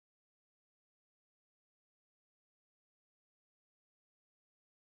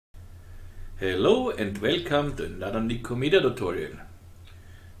Hello and welcome to another Nikomedia tutorial.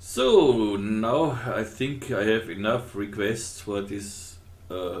 So now I think I have enough requests for this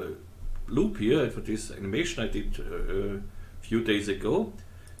loop here, for this animation I did a few days ago.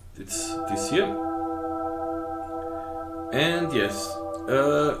 It's this here. And yes,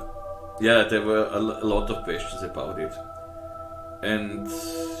 yeah, there were a lot of questions about it. And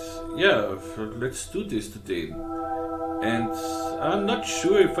yeah, let's do this today. And I'm not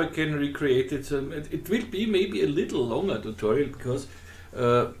sure if I can recreate it. It will be maybe a little longer tutorial because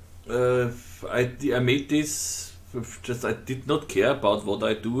I made this just, I did not care about what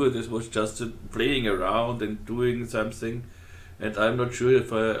I do. This was just playing around and doing something, and I'm not sure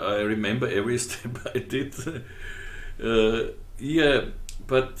if I remember every step I did. Yeah,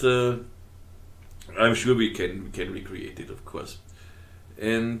 but I'm sure we can recreate it, of course.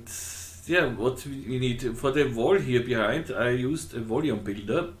 And yeah, what we need for the wall here behind, I used a volume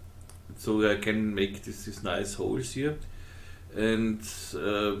builder, so I can make this nice holes here. And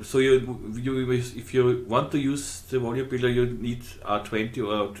so if you want to use the volume builder, you need R20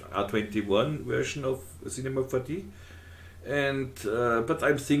 or R21 version of Cinema 4D. And but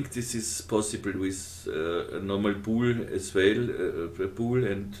I think this is possible with a normal bool as well, a bool,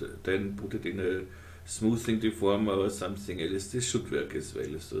 and then put it in a smoothing deformer or something else. This should work as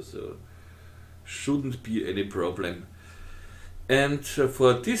well, so shouldn't be any problem. And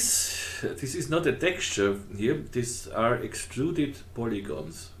for this is not a texture here, these are extruded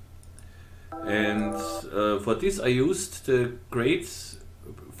polygons. And for this I used the great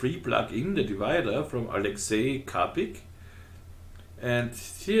free plugin, the divider from Alexei Karpik. And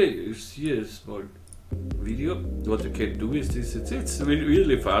here you see a small video. What you can do is this, it's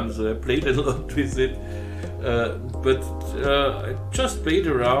really fun, so I played a lot with it. But I just played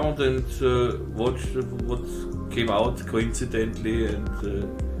around and watched what came out coincidentally, and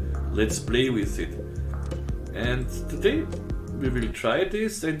let's play with it. And today we will try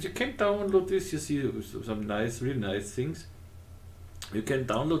this, and you can download this. You see some nice, really nice things. You can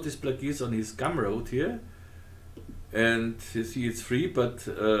download this plugin on his Gumroad here, and you see it's free, but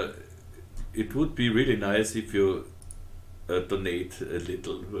it would be really nice if you donate a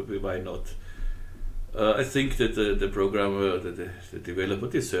little. Why not? I think that the programmer, the developer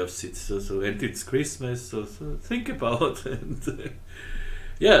deserves it. And it's Christmas, so think about it. And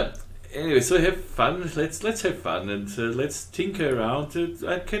yeah. Anyway, so have fun. Let's have fun and let's tinker around.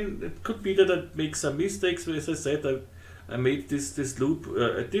 It could be that I make some mistakes. As I said, I made this loop.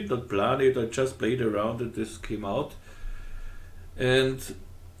 I did not plan it. I just played around and this came out. And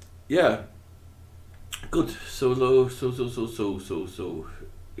yeah, good. So.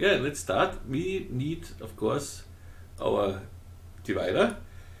 Yeah, let's start. We need, of course, our divider.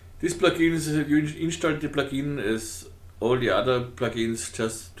 This plugin is, you install the plugin as all the other plugins,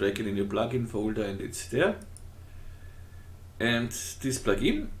 just drag it in your plugin folder and it's there. And this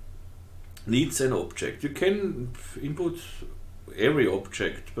plugin needs an object. You can input every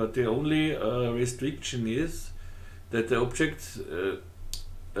object, but the only restriction is that the object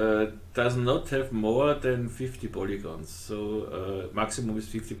does not have more than 50 polygons. So maximum is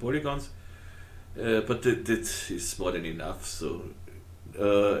 50 polygons, but that is more than enough. So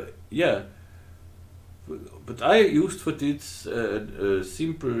yeah, but I used for this a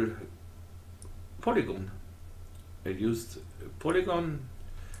simple polygon. I used a polygon.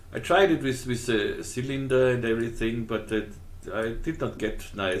 I tried it with a cylinder and everything, but I did not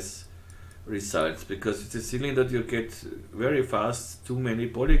get nice results, because it's a cylinder, you get very fast too many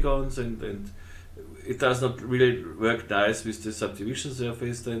polygons, and it does not really work nice with the subdivision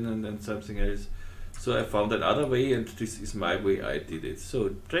surface then and something else. So I found another way, and this is my way I did it. So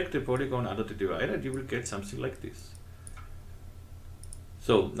drag the polygon under the divider and you will get something like this.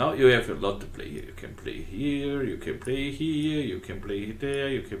 So now you have a lot to play here. You can play here, you can play here, you can play there,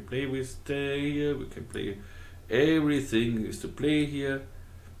 you can play with there, here, we can play, everything is to play here.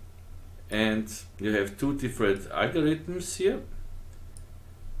 And you have two different algorithms here.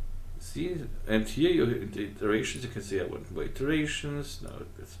 See, and here you in the iterations, you can say I want more iterations. Now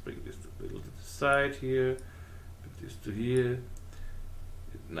let's bring this a little to the side here, put this to here.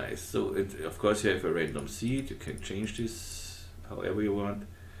 Nice. So of course you have a random seed. You can change this however you want,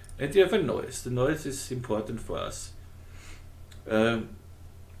 and you have a noise. The noise is important for us.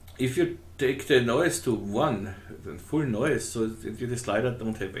 If you take the noise to 1, then full noise, so the slider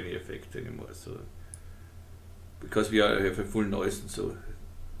don't have any effect anymore. So because we have a full noise, and so,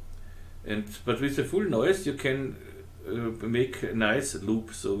 but with the full noise you can make a nice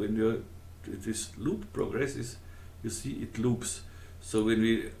loop. So when this loop progresses, you see it loops. So when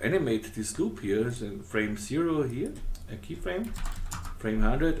we animate this loop here, so frame 0 here, a keyframe, frame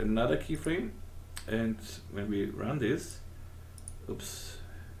 100, another keyframe, and when we run this, oops,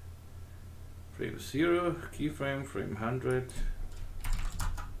 frame 0, keyframe, frame 100,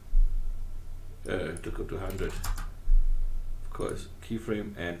 to go to 100, of course,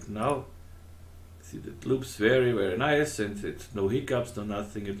 keyframe, and now see that loops very nice, and it's no hiccups, no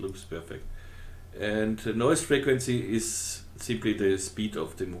nothing, it looks perfect. And the noise frequency is simply the speed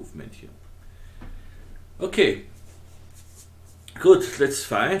of the movement here. Okay, good, let's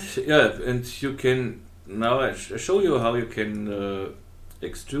find, yeah, and you can, now I show you how you can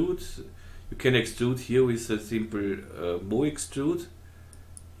extrude. You can extrude here with a simple Mo extrude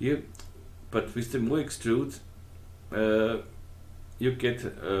here, but with the Mo extrude you get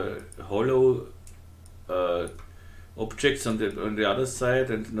hollow objects on the other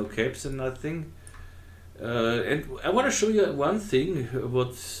side and no caps and nothing. And I want to show you one thing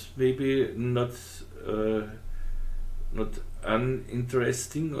what's maybe not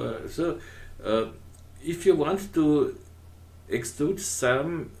uninteresting. So if you want to extrude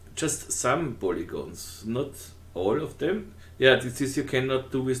just some polygons, not all of them. Yeah, this you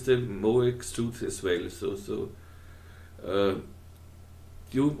cannot do with the Mo extrude as well. So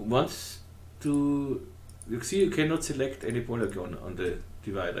you want to, you see, you cannot select any polygon on the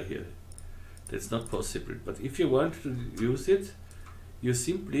divider here. That's not possible. But if you want to use it, you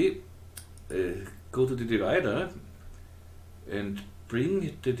simply go to the divider and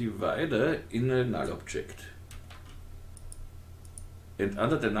bring the divider in a null object. And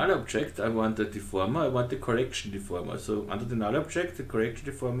under the null object, I want the deformer, I want the correction deformer. So under the null object, the correction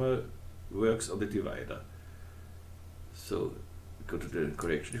deformer works on the divider. So go to the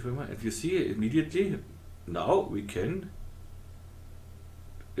correction deformer, and you see immediately, now we can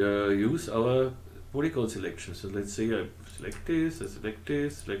use our polygon selection. So let's say I select this, I select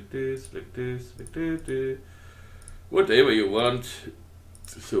this, select this, select this, select this, whatever you want.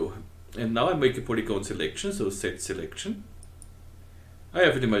 So, and now I make a polygon selection, so set selection. I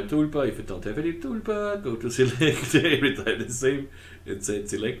have it in my toolbar. If you don't have any toolbar, go to select, every time the same, and set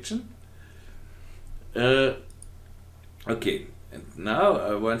selection. Okay, and now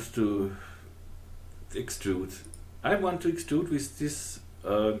I want to extrude. I want to extrude with this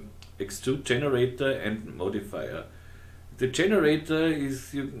extrude generator and modifier. The generator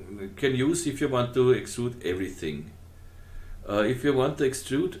is you can use if you want to extrude everything. If you want to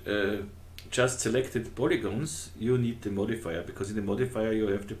extrude just selected polygons, you need the modifier, because in the modifier you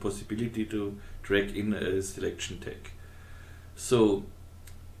have the possibility to drag in a selection tag. So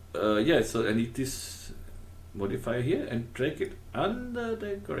yeah, so I need this modifier here and drag it under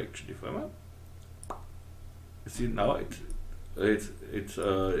the correction deformer. You see, now it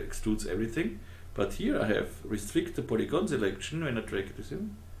extrudes everything, but here I have restrict the polygon selection. When I drag this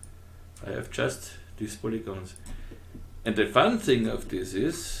in, I have just these polygons. And the fun thing of this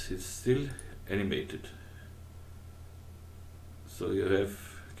is it's still animated. So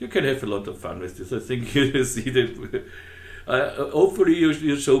you can have a lot of fun with this. I think you see that. Hopefully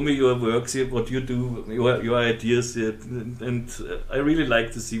you show me your works here, what you do, your ideas here, and I really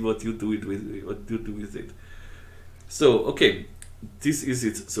like to see what you do with it. So okay, this is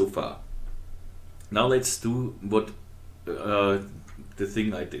it so far. Now let's do what the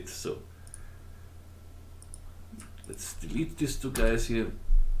thing I did. So let's delete these two guys here.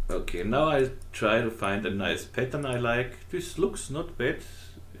 Okay, now I try to find a nice pattern I like. This looks not bad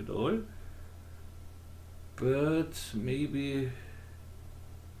at all, but maybe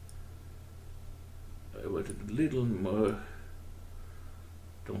I wanted a little more,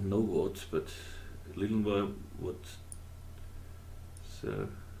 don't know what, but a little more what. So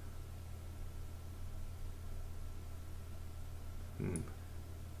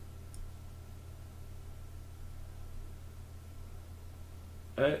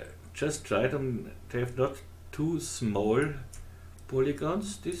I just try them to have not too small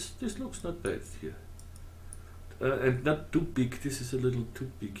polygons. This looks not bad here, and not too big. This is a little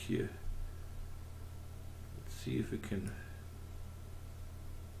too big here. Let's see if we can.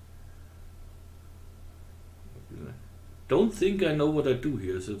 Don't think I know what I do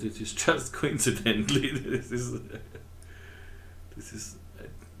here. So this is just coincidentally. This is. I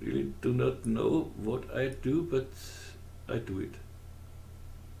really do not know what I do, but I do it.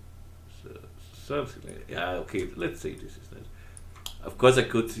 Something like, yeah, okay, let's say this is nice. Of course I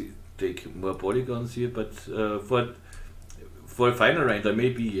could take more polygons here, but for a final render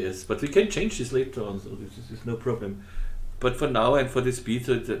maybe yes, but we can change this later on, so this is no problem. But for now and for the speed,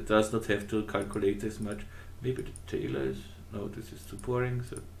 so it does not have to calculate as much. Maybe the tailor is, no, this is too boring,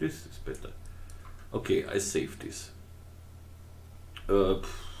 so this is better. Okay, I save this.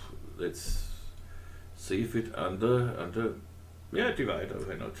 Let's save it under yeah, divider,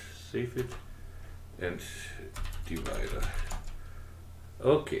 why not? Save it and divider.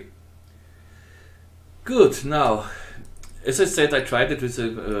 Okay. Good. Now, as I said, I tried it with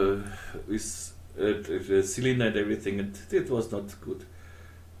a cylinder and everything, and it was not good.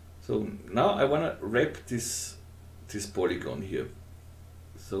 So now I want to wrap this polygon here.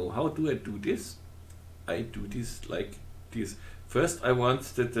 So how do I do this? I do this like this. First, I want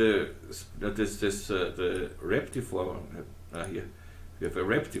that the wrap deformer here. We have a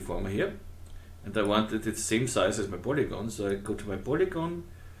wrap deformer here, and I want that it's the same size as my polygon. So I go to my polygon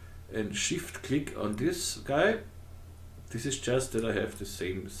and shift click on this guy. This is just that I have the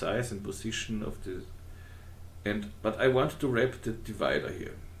same size and position of the, but I want to wrap the divider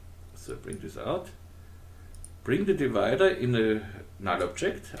here. So bring this out, bring the divider in a null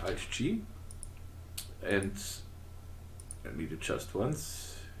object, Alt G, and I need it just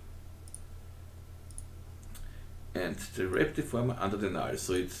once, and the wrap deformer under the null,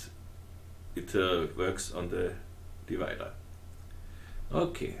 so it works on the divider.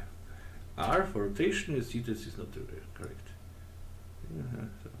 Okay, R for rotation. You see this is not correct.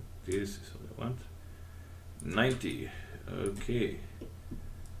 So this is what I want. 90. Okay.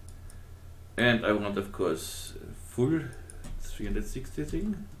 And I want, of course, full 360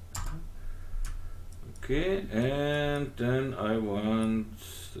 thing. Okay, and then I want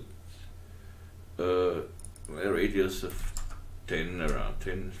a radius of 10, around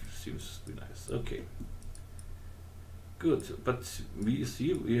 10 seems to be nice. Okay. Good, but we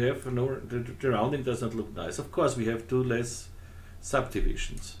see we have no, the rounding does not look nice. Of course, we have two less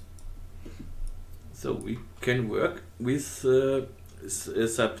subdivisions. So we can work with a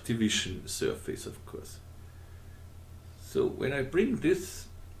subdivision surface, of course. So when I bring this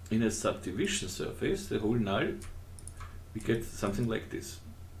in a subdivision surface, the whole null, we get something like this.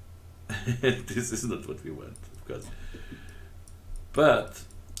 This is not what we want, of course. But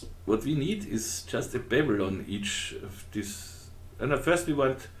what we need is just a bevel on each of this. And at first we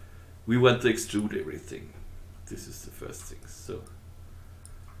want to extrude everything. This is the first thing. So,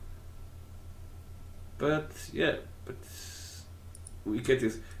 but yeah, but we get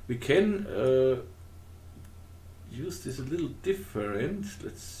this. We can use this a little different.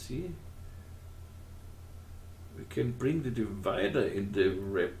 Let's see. We can bring the divider in the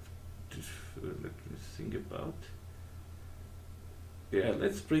wrap. Let me think about. Yeah,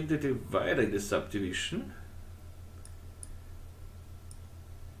 let's bring the divider in the subdivision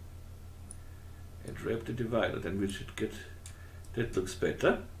and wrap the divider. Then we should get, that looks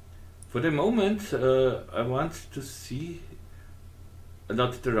better. For the moment, I want to see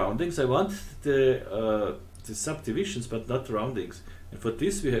not the roundings. I want the subdivisions, but not roundings. And for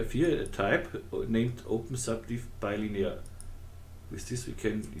this, we have here a type named open subdiv bilinear. With this, we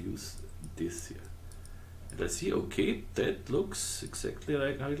can use this here. And I see, okay, that looks exactly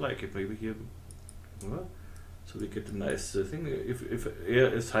like how I like it. Maybe here, well, so we get a nice thing. If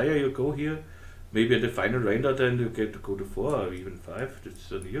as higher you go here, maybe at the final render, then you get to go to 4 or even 5.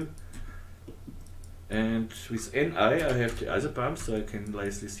 That's on you. And with NI, I have the isobump, so I can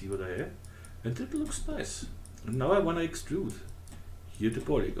nicely see what I have. And that looks nice. And now I want to extrude here the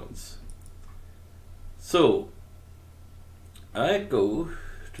polygons. So I go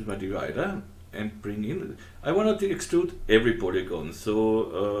to my divider and bring in, I want to extrude every polygon,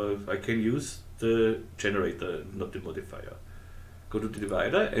 so I can use the generator, not the modifier. Go to the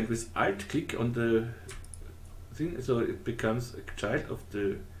divider and with Alt click on the thing, so it becomes a child of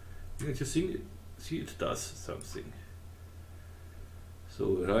the thing. You see it does something. So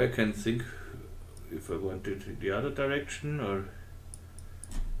now I can think if I want it in the other direction, or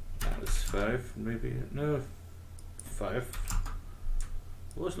 -5 maybe, no, 5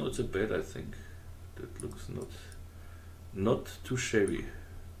 was not so bad, I think. That looks not too shabby.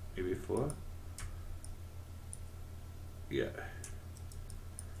 Maybe 4. Yeah.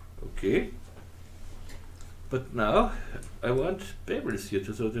 Okay. But now I want bevels here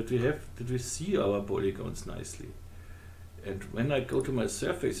so that we see our polygons nicely. And when I go to my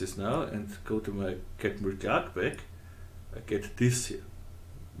surfaces now and go to my Catmull Clark back, I get this here.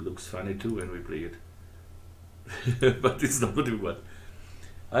 Looks funny too when we play it. But it's not what we want.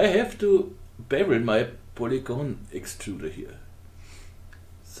 I have to bevel my polygon extruder here.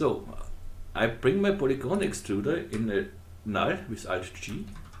 So I bring my polygon extruder in a null with Alt G,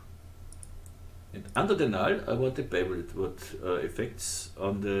 and under the null I want to bevel it, what effects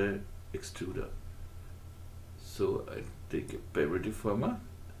on the extruder. So I take a bevel deformer,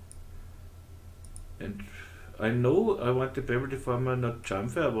 and I know I want the bevel deformer not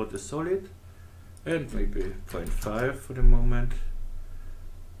chamfer, I want a solid, and maybe 0.5 for the moment.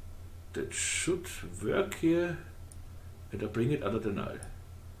 That should work here. and I bring it under the null.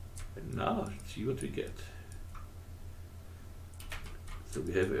 And now see what we get. So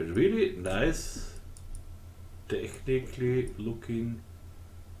we have a really nice technically looking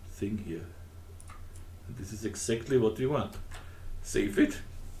thing here. And this is exactly what we want. Save it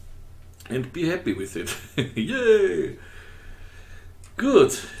and be happy with it. Yay!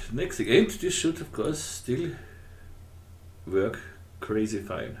 Good. Next thing, and this should of course still work crazy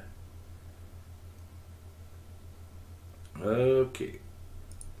fine. Okay.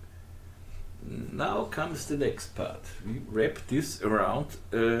 Now comes the next part. We wrap this around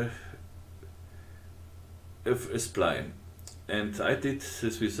a spline. And I did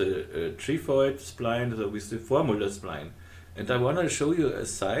this with a trefoil spline, so with the Formula Spline. And I want to show you a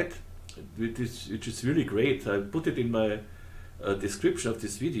site which is really great. I put it in my description of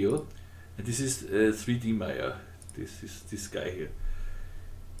this video. And this is 3D Meier. This is this guy here.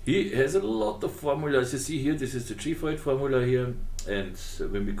 He has a lot of formulas. You see here, this is the trefoil formula here. And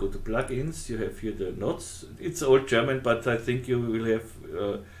when we go to plugins, you have here the notes. It's all German, but I think you will have,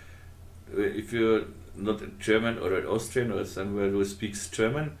 if you're not a German or an Austrian or someone who speaks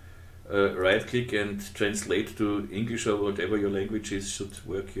German, right click and translate to English or whatever your language is, should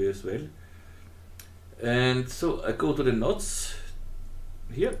work here as well. And so I go to the notes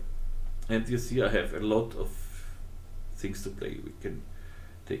here, and you see I have a lot of things to play. We can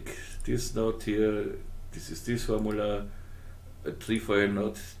take this note here, this is this formula, a trefoil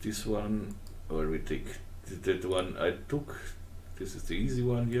note, this one, or we take the one I took, this is the easy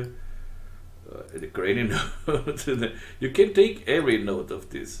one here, the granny note. You can take every note of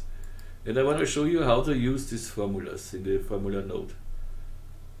this, and I want to show you how to use these formulas in the formula note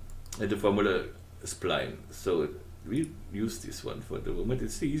and the Formula Spline. So we use this one for the moment,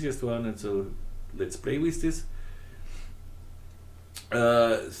 it's the easiest one, and so let's play with this.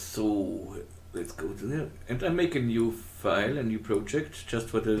 So let's go to there, and I make a new file, a new project, just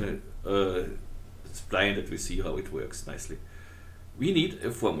for the spline that we see how it works nicely. We need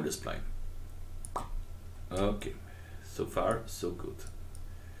a Formula Spline. Okay, so far so good.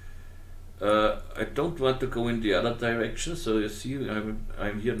 I don't want to go in the other direction, so you see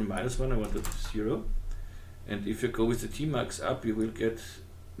I'm here in -1, I want it 0. And if you go with the T marks up, you will get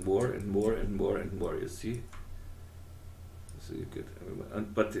more and more and more and more, you see. So you get,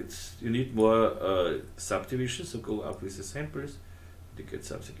 but you need more subdivision, so go up with the samples, you get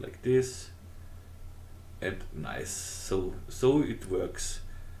something like this, and nice, so it works.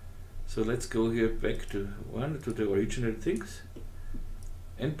 So let's go here back to the original things,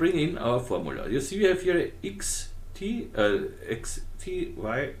 and bring in our formula. You see we have here x, t,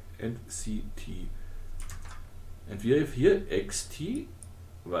 y, and c, t. And we have here x, t,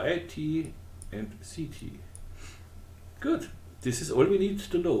 y, t, and c, t. Good. This is all we need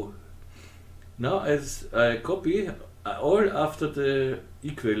to know. Now as I copy all after the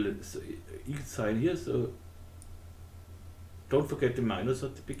equal sign here, so don't forget the minus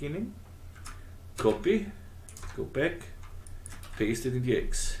at the beginning. Copy, go back, paste it in the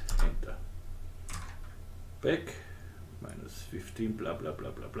x, enter. Back, -15, blah blah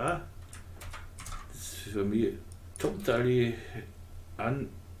blah blah blah. This is for me totally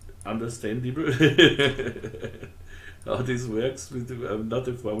ununderstandable how this works. I'm not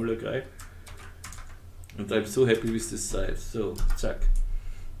a formula guy, and I'm so happy with this site. So, zack.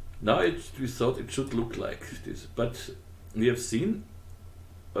 Now we thought it should look like this, but we have seen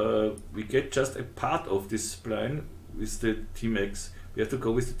we get just a part of this spline with the Tmax. We have to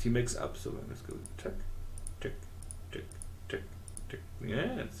go with the Tmax up. So let's go check, check, check, check, check.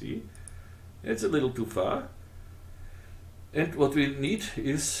 Yeah, see, it's a little too far. And what we need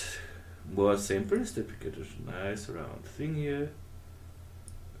is more samples, that we get a nice round thing here.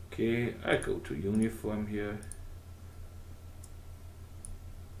 Okay, I go to uniform here.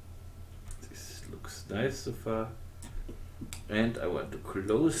 This looks nice so far. And I want to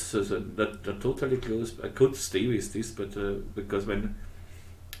close, so not totally close. I could stay with this, but because when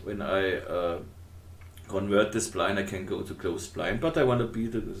I convert the spline, I can go to close spline, but I want to be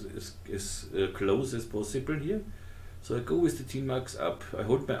as close as possible here. So I go with the T marks up. I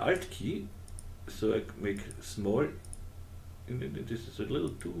hold my Alt key, so I make small. And this is a little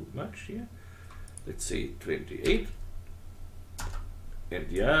too much here. Let's say 28.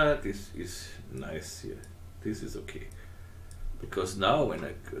 And yeah, this is nice here. This is okay. Because now when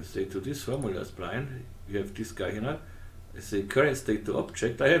I say to this Formula Spline, you have this guy here now. I say current state to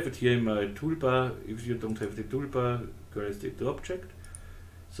object. I have it here in my toolbar. If you don't have the toolbar, current state to object.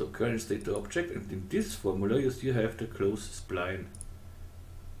 So current state to object, and in this formula you still have the close spline.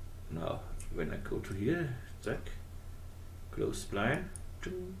 Now when I go to here, zack, close spline,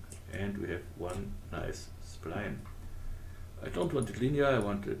 and we have one nice spline. I don't want it linear, I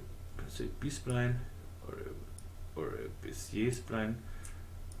want a, say, B-spline or a Bézier spline.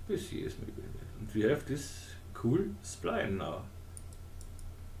 Bézier maybe. And we have this cool spline now.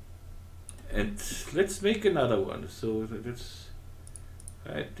 And let's make another one. So let's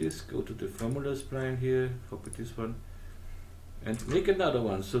hide this, go to the Formula Spline here, copy this one, and make another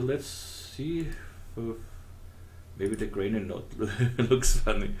one. So let's see, maybe the grain and knot looks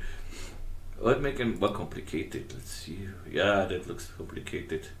funny. Or make it more complicated. Let's see. Yeah, that looks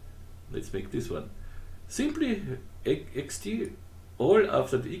complicated. Let's make this one. Simply xt, all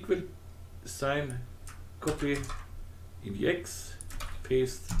after the equal sign, copy in the X,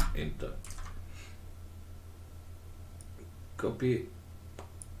 paste, enter. Copy,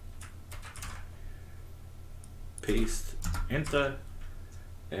 paste, enter,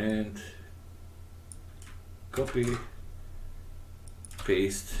 and copy,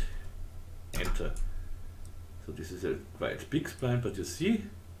 paste, enter. So this is a quite big spline, but you see,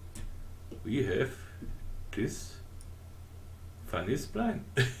 we have this funny spline.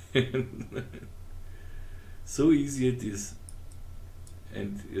 So easy it is.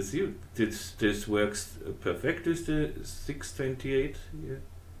 And you see, this works perfect with the 628 here.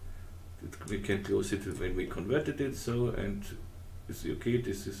 We can close it when we converted it, so, and you see, okay,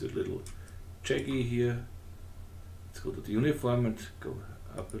 this is a little jaggy here. Let's go to the uniform and go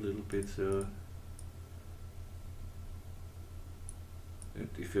up a little bit. So, and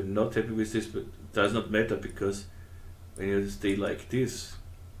if you're not happy with this, but it does not matter, because when you stay like this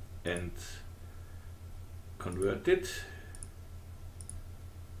and convert it,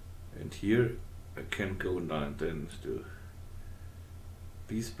 and here I can go now and then to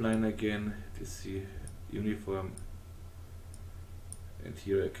B-spline again, this is uniform, and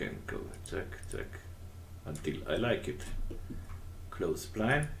here I can go zack, zack, until I like it. Close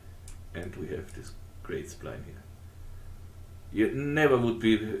spline, and we have this great spline here. You never would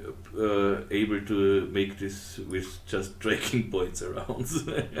be able to make this with just dragging points around.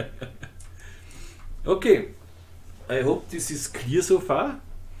 Okay, I hope this is clear so far.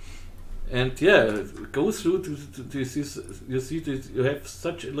 And yeah, go through to this. You see that you have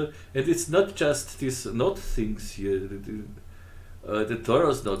such a lot, and it's not just these knot things here. The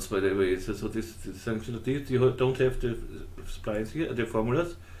torus knots, by the way. So this functionality, you don't have the splines here, the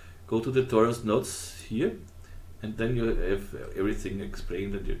formulas. Go to the torus knots here, and then you have everything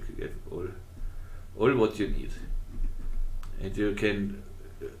explained, and you have all what you need. And you can,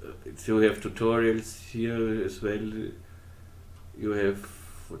 so you have tutorials here as well. You have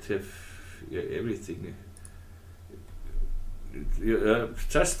everything.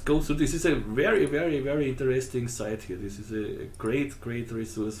 Just go through. This is a very, very, very interesting site here. This is a great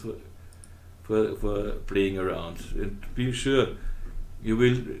resource for playing around. And be sure you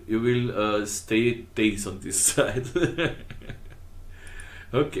will stay days on this site.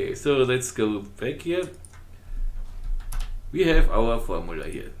 Okay, so let's go back here. We have our formula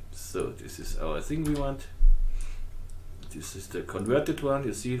here. So this is our thing we want. This is the converted one,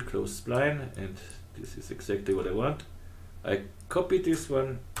 you see, closed spline, and this is exactly what I want. I copy this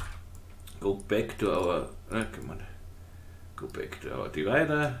one, go back to our, go back to our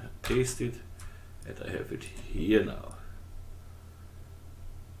divider, paste it, and I have it here now.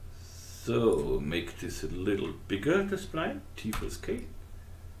 So make this a little bigger, the spline, T plus K.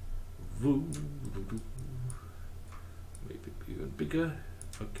 Maybe even bigger,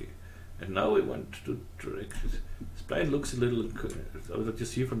 okay. And now we want to drag this. Spline looks a little, that you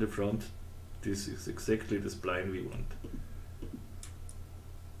see from the front, this is exactly the spline we want.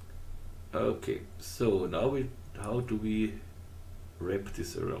 Okay, so now how do we wrap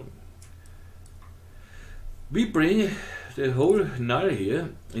this around? We bring the whole null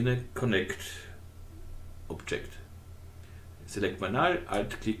here in a connect object. Select my null,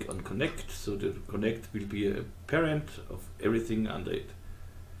 alt click on connect, so the connect will be a parent of everything under it.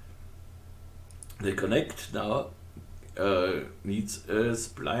 The connect now needs a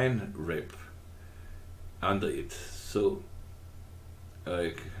spline wrap under it. So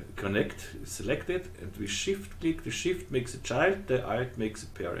connect is selected, and we shift click. The shift makes a child, the alt makes a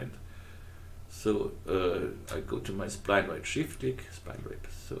parent. So I go to my spline, right shift click, spline wrap.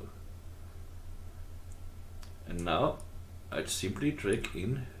 So, and now I simply drag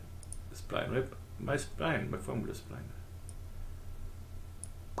in the spline wrap, my spline, my Formula Spline.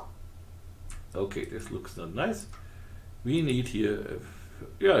 Okay, this looks not nice. We need here,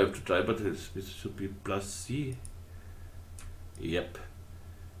 yeah, I have to try, but this should be plus C. Yep.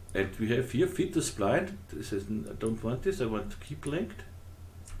 And we have here fit to spline. This is, I don't want this, I want to keep linked.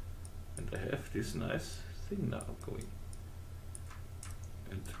 And I have this nice thing now going.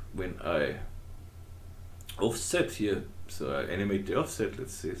 And when I offset here So I animate the offset,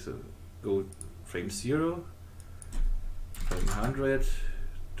 let's say, so go frame 0, frame 100,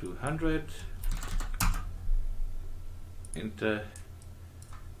 200, enter,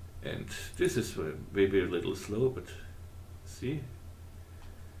 and this is maybe a little slow, but see,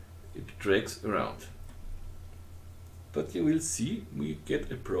 it drags around. But you will see we get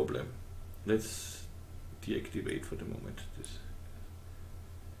a problem. Let's deactivate for the moment this.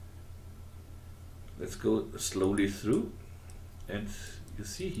 Let's go slowly through, and you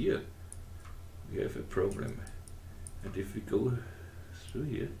see here we have a problem. And if we go through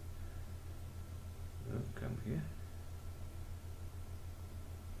here, come here,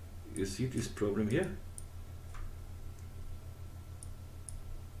 you see this problem here,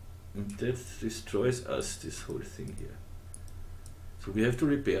 and that destroys us, this whole thing here. So we have to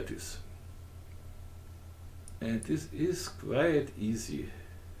repair this, and this is quite easy.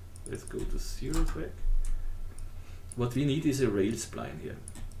 Let's go to 0 back. What we need is a rail spline here.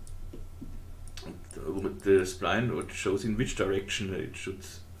 The spline which shows in which direction it should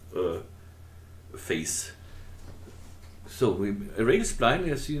face. So a rail spline,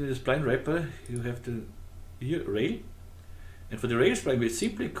 you see in the spline wrapper, you have the here rail, and for the rail spline we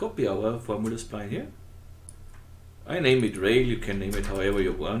simply copy our Formula Spline here. I name it rail, you can name it however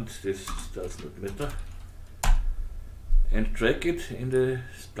you want, this does not matter, and drag it in the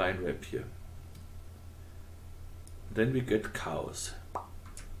spline wrap here. Then we get chaos.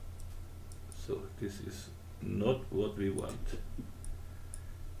 So this is not what we want.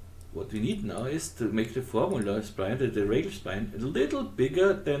 What we need now is to make the Formula Spline, the rail spline, a little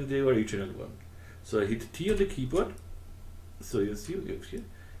bigger than the original one. So I hit T on the keyboard, so you see here,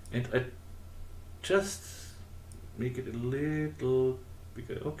 and I just make it a little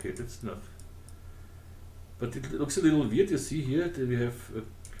bigger. Okay, that's enough. But it looks a little weird. You see here that we have a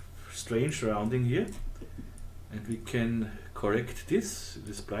strange rounding here, and we can correct this,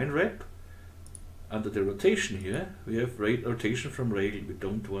 the spline wrap. Under the rotation here, we have rotation from rail. We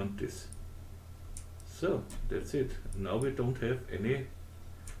don't want this. So that's it. Now we don't have any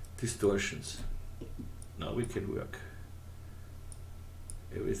distortions. Now we can work.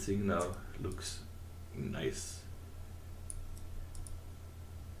 Everything now looks nice.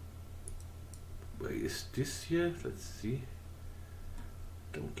 Where is this here? Let's see.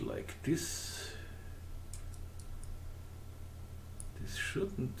 Don't like this. This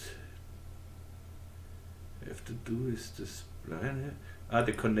shouldn't have to do with the spline here. Ah,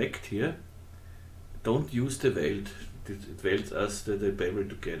 the connect here. Don't use the weld. It welds us the bevel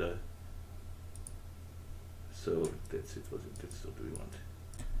together. So that's it. That's what we want.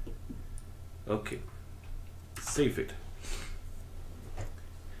 Okay. Save it.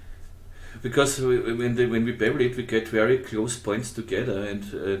 Because when we bevel it, we get very close points together, and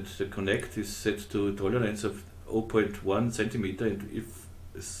the connect is set to tolerance of 0.1 centimeter, and if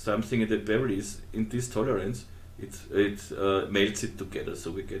something in the bevel is in this tolerance, it melts it together.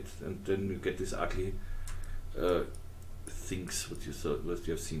 So we get, and then you get these ugly things what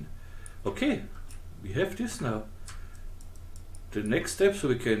you have seen. Okay, we have this now. The next step, so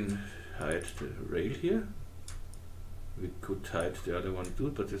we can hide the rail here. We could hide the other one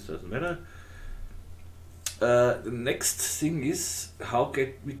too, but this doesn't matter. The next thing is how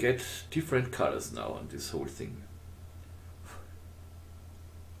we get different colors now on this whole thing.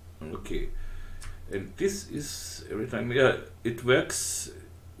 Okay, and this is every time, yeah, it works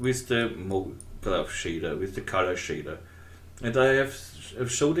with the graph shader, with the color shader, and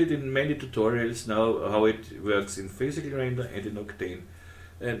I've showed it in many tutorials now how it works in physical render and in Octane.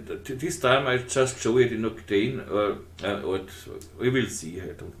 And this time I just show it in Octane, or we will see,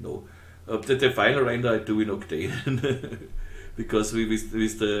 I don't know. The final render I do in Octane, because with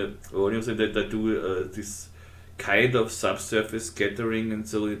the volumes and that I do this kind of subsurface scattering, and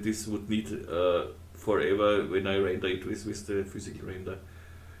so this would need forever when I render it with the physical render.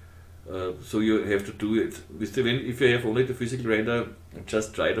 So you have to do it with the, if you have only the physical render,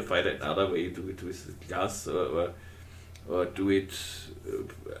 just try to find another way. Do it with glass or do it.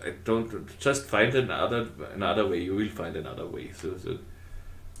 I don't just find another way. You will find another way. So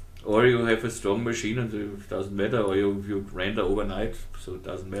or you have a strong machine and it doesn't matter, or you render overnight, so it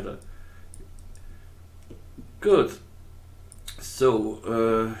doesn't matter. Good.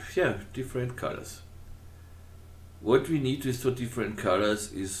 So yeah, different colors. What we need with the different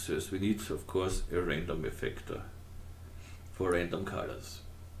colors is we need, of course, a random effector for random colors.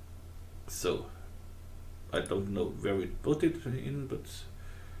 So I don't know where we put it in, but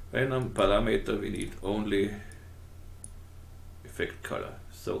random parameter we need only effect color.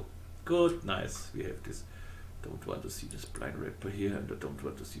 So good, nice, we have this. Don't want to see the spline wrapper here, and I don't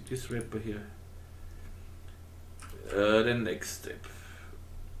want to see this wrapper here. The next step.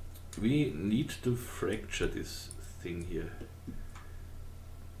 We need to fracture this thing here.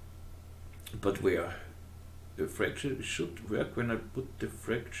 But where? The fracture should work when I put the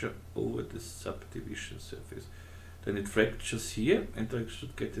fracture over the subdivision surface. Then it fractures here and I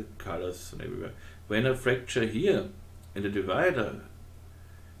should get the colors everywhere. When I fracture here in the divider,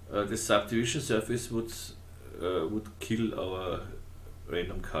 the subdivision surface would kill our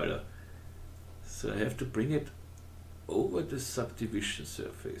random color. So I have to bring it over the subdivision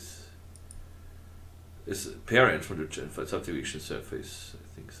surface. It's parent for the subdivision surface,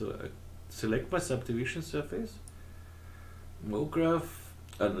 I think. So I select my subdivision surface, MoGraph,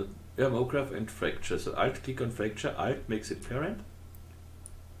 MoGraph and fracture. So Alt click on fracture, Alt makes it parent.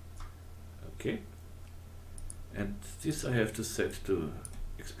 Okay. And this I have to set to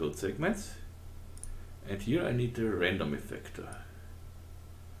explode segments. And here I need the random effector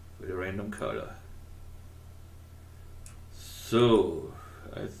for the random color. So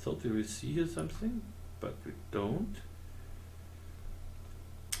I thought we will see here something, but we don't.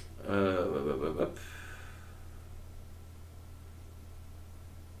 But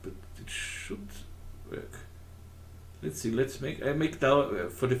it should work. Let's see. I make now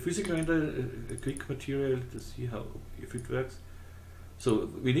for the physical render a quick material to see how if it works. So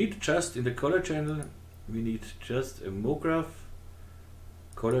we need just in the color channel. We need just a MoGraph,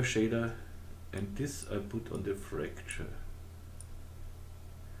 color shader, and this I put on the fracture.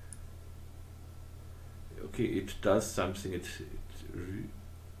 Okay, it does something. It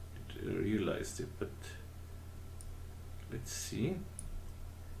realized it, but let's see.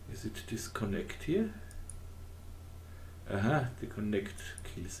 Is it disconnect here? Aha, the connect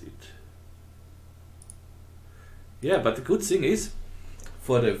kills it. Yeah, but the good thing is,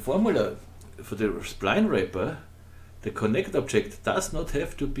 for the formula, for the spline wrapper, the connect object does not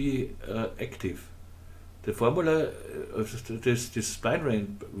have to be active. The formula of this spline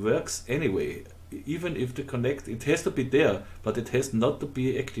wrapper works anyway. Even if the connect, it has to be there, but it has not to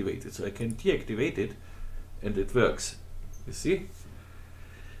be activated. So I can deactivate it and it works. You see?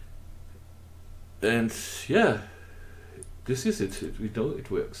 And yeah, this is it. We know it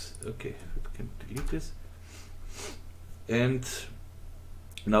works. Okay, we can delete this. And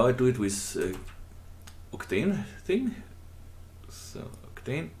now I do it with Octane thing. So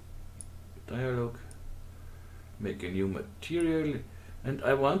Octane, dialog, make a new material. And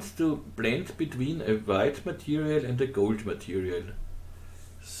I want to blend between a white material and a gold material.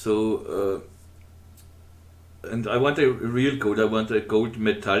 So, and I want a real gold. I want a gold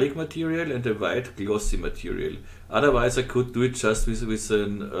metallic material and a white glossy material. Otherwise, I could do it just with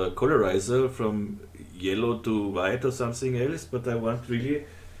an colorizer from yellow to white or something else. But I want really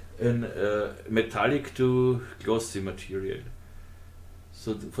an metallic to glossy material.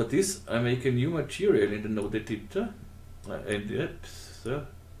 So for this, I make a new material in the node editor, and yep. So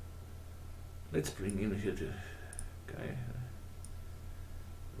let's bring in here the guy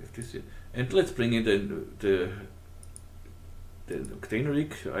with this here. And let's bring in the OCTANE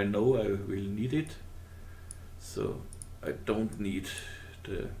rig. I know I will need it, so I don't need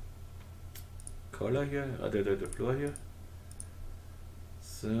the color here, the floor here.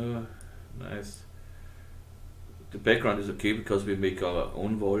 So nice. The background is okay because we make our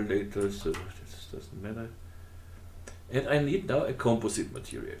own wall later, so this doesn't matter. And I need now a composite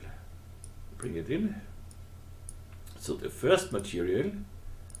material. Bring it in. So the first material,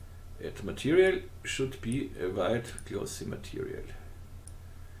 material should be a white glossy material.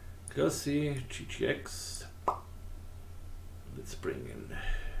 Glossy, GGX. Let's bring in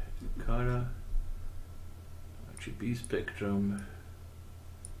color, RGB spectrum,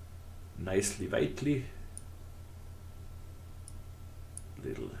 nicely whitely,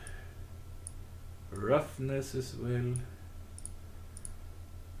 little roughness as well.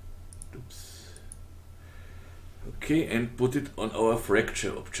 Oops. Okay, and put it on our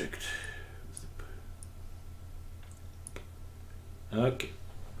fracture object. Okay,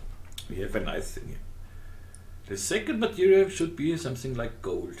 we have a nice thing here. The second material should be something like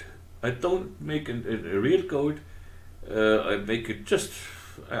gold. I don't make a real gold. I make it just,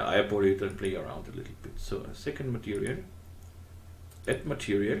 I eyeball it and play around a little bit. So a second material, add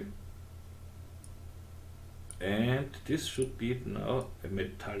material. And this should be now a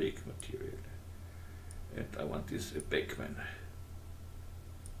metallic material. And I want this a backman.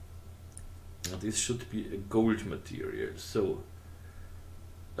 Now this should be a gold material. So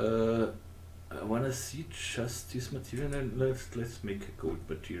I want to see just this material, and let's make a gold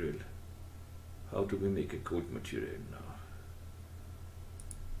material. How do we make a gold material now?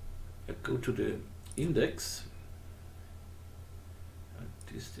 I go to the index. And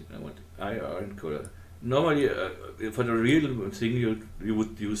this thing I want IR and color. Normally, for the real thing, you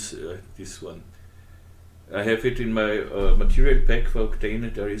would use this one. I have it in my material pack for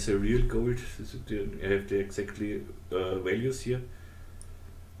Octane. There is a real gold. I have the exactly values here.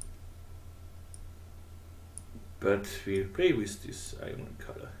 But we play with this iron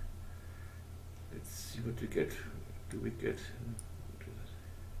color. Let's see what we get. Do we get?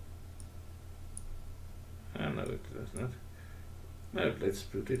 Ah, no, it does not. Well, let's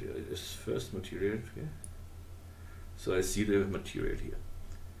put it as first material here. So I see the material here.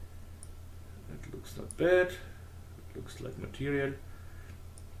 It looks not bad. It looks like material.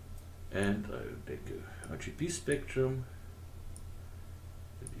 And I will take a RGB spectrum,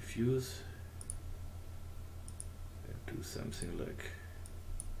 the diffuse, and do something like.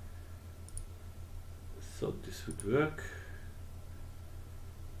 I thought this would work.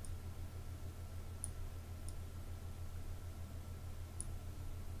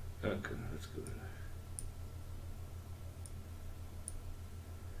 Okay, let's go.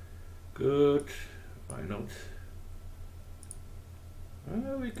 Good. Why not?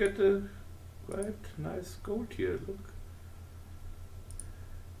 We get a quite nice gold here. Look.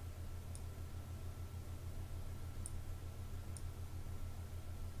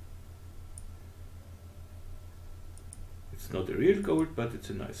 It's not a real gold, but it's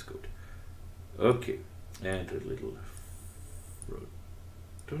a nice gold. Okay, and a little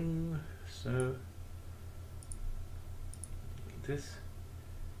so this,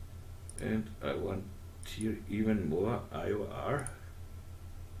 and I want here even more I or R.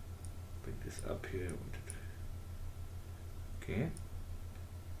 Bring this up here. Okay.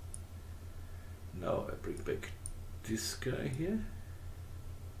 Now I bring back this guy here.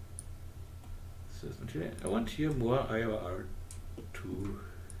 So I want here more I or R to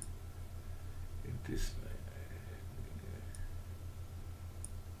in this.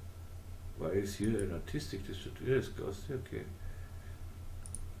 Why is here an artistic distribution? Yes, cost, okay.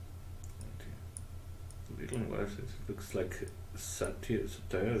 Little was it looks like satin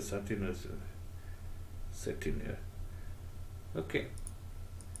as a satin, yeah. Okay.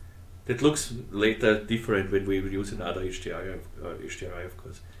 That looks later different when we use another HDRI, of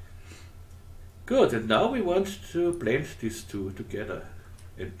course. Good, and now we want to blend these two together.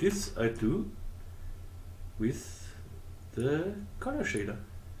 And this I do with the color shader.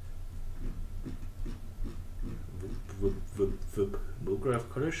 MoGraph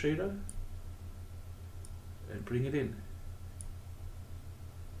color shader, and bring it in.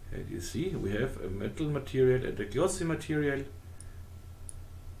 And you see we have a metal material and a glossy material,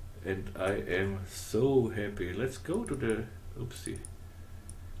 and I am so happy. Let's go to the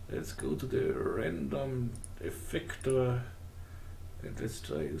let's go to the random effector, and let's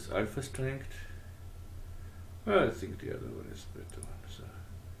try use alpha strength. Well, I think the other one is better. So.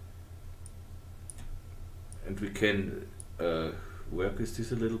 And we can work with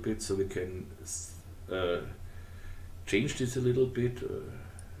this a little bit, so we can change this a little bit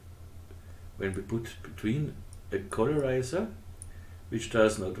when we put between a colorizer, which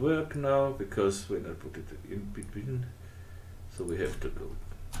does not work now because when I put it in between, so we have to go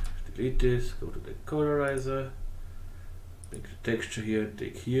delete this, go to the colorizer, make the texture here,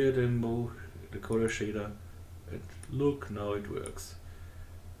 take here the color shader, and look, now it works.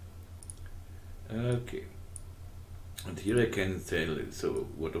 Okay. And here I can tell, so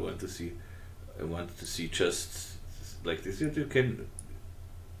what I want to see. I want to see just like this. You can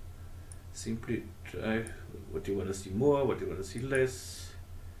simply try what you want to see more, what you want to see less.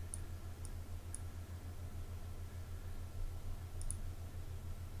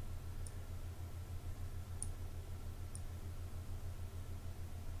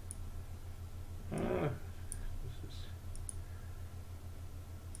 This is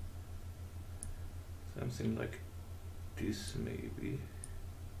something like this maybe.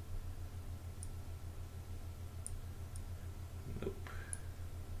 Nope.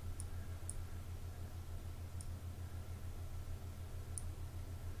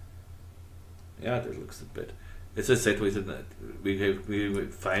 Yeah, that looks not bad. As I said, we will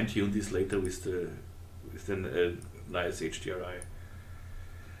fine tune this later with a nice HDRI.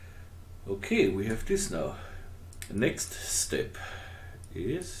 Okay, we have this now. The next step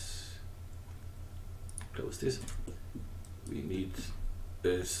is close this. We need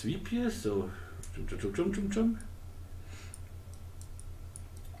a sweep here, so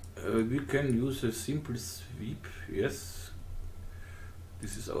we can use a simple sweep. Yes,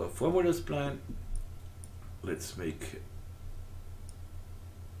 this is our Formula Spline. Let's make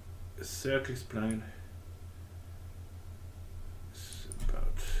a circle spline. It's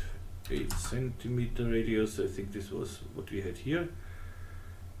about 8 centimeter radius. I think this was what we had here.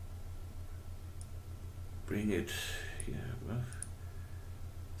 bring it here.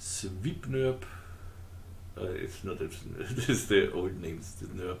 Sweep nerb. It's not, it's the old names, the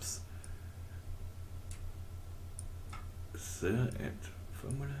NURBs. So, and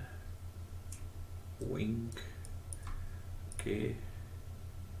formula. Wing. Okay.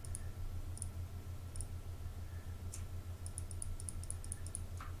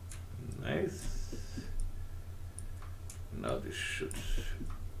 Nice. Now this should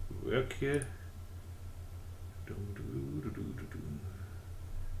work here.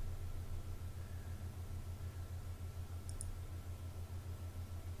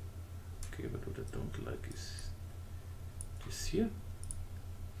 Okay, but what I don't like is this here.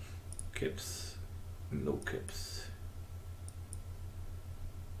 Caps, no caps.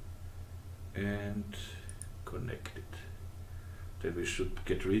 And connect it. Then we should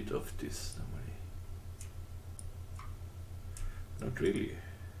get rid of this normally. Not really.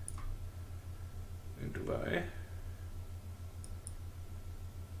 And why?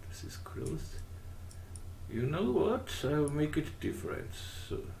 This is closed. You know what? I'll make it different.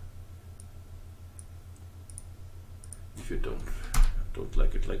 So if you don't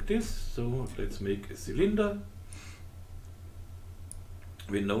like it like this, so let's make a cylinder.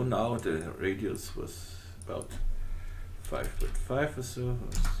 We know now the radius was about 5.5 or so,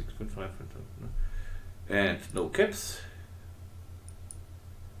 or 6.5, and no caps,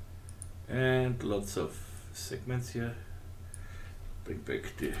 and lots of segments here. Bring back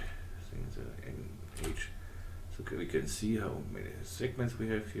the things NH, so we can see how many segments we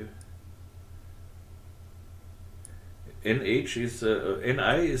have here. NH is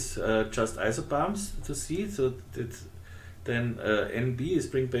NI is just isobarms to see, so that then NB is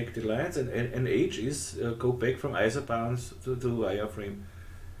bring back the lines, and NH is go back from isobarms to wireframe.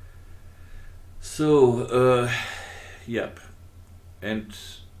 So yep, and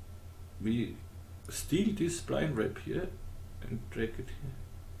we steal this spline wrap here and drag it here.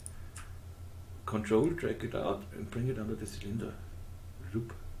 Control, drag it out and bring it under the cylinder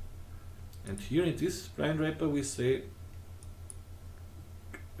loop. And here in this spline wrapper we say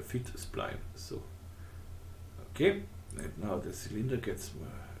fit spline. So okay, and now the cylinder gets more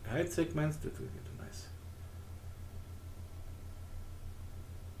height segments. That will get a nice.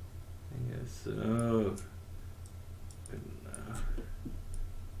 Yes. So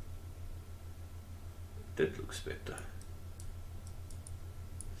that looks better.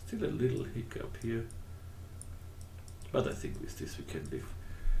 Still a little hiccup here, but I think with this we can live.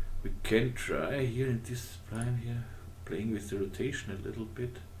 We can try here in this spline here, playing with the rotation a little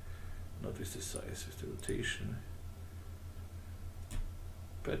bit, not with the size, with the rotation.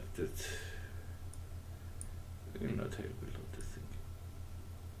 But that will not help a lot, I think.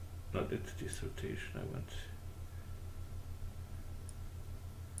 Not at this rotation, I want.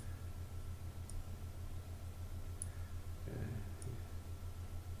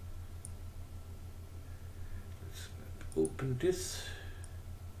 Let's open this.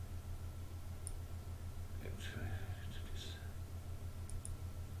 And this.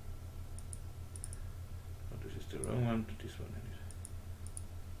 Oh, this is the wrong one, this one.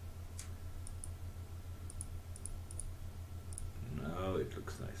 Now it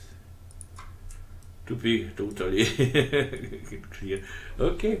looks nice. To be totally clear.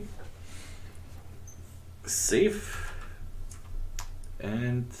 Okay. Save.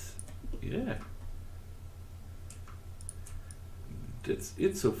 And yeah. That's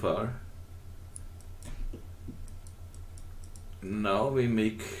it so far. Now we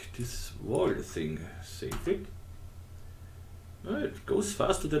make this wall thing. Save it. Oh, it goes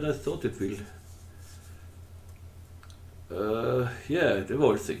faster than I thought it will. Yeah, the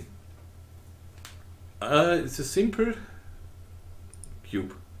whole thing. It's a simple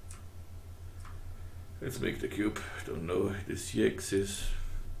cube. Let's make the cube. Don't know, the z-axis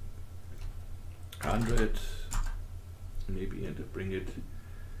 100 maybe, and I bring it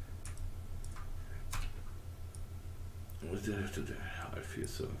to the half here,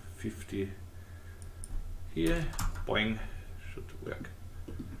 so 50 here. Boing, should work.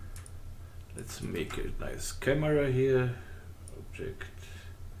 Let's make a nice camera here. Object,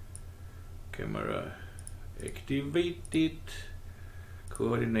 camera activated,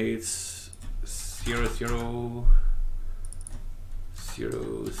 coordinates 0, 0,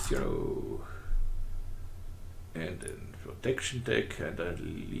 0, 0, and then protection tag, and I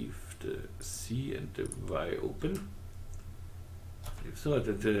leave the C and the Y open. So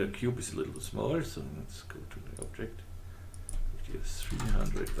the cube is a little small, so let's go to the object. It is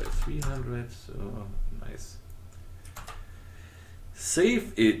 300 by 300, so nice.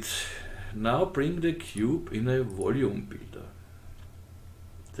 Save it. Now bring the cube in a volume builder.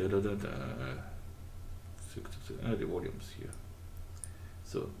 Da, da, da, da. the volumes here.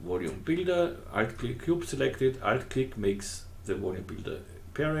 So volume builder, alt click, cube selected, alt click makes the volume builder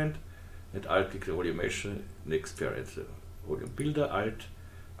parent, and alt click the volume measure, next parent. So volume builder, alt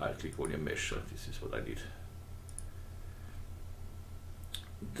click volume measure. This is what I need.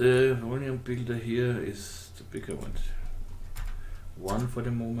 The volume builder here is the bigger one. 1 for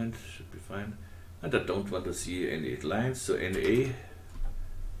the moment should be fine. And I don't want to see any lines, so NA.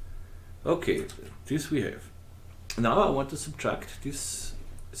 Okay, this we have. Now I want to subtract this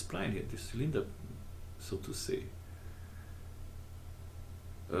spline here, this cylinder, so to say.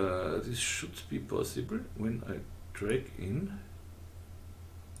 This should be possible when I drag in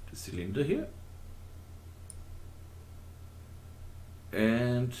the cylinder here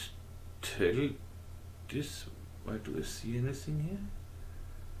and tell this. Why do I see anything here?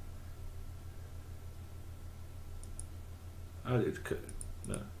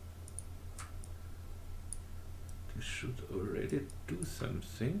 No. This should already do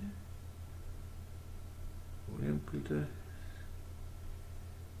something. Volume builder,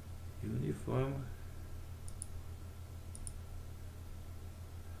 uniform.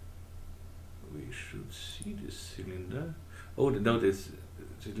 We should see this cylinder. Oh, no, this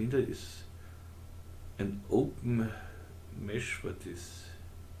cylinder is an open mesh for this,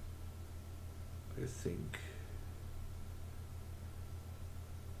 I think.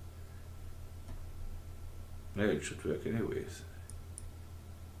 No, it should work anyways.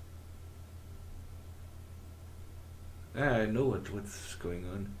 I know what's going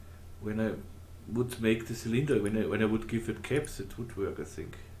on. When I would make the cylinder, when I would give it caps, it would work, I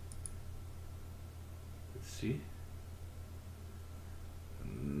think. Let's see.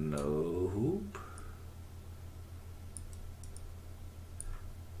 No hoop.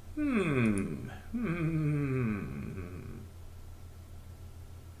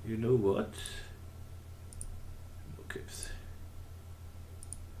 You know what? No caps.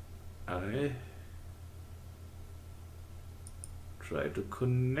 I try to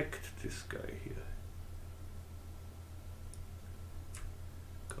connect this guy here.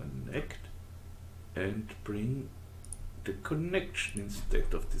 Connect and bring the connection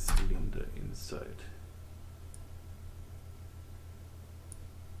instead of the cylinder inside.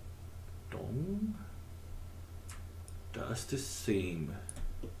 Dong does the same.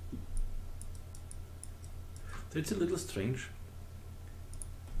 That's a little strange.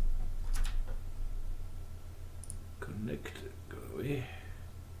 Connect, go away.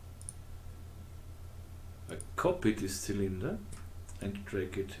 I copy this cylinder and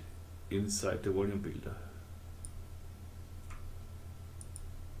drag it inside the volume builder.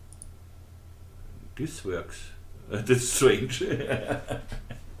 This works. That's strange.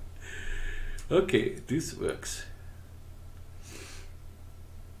 Okay, this works.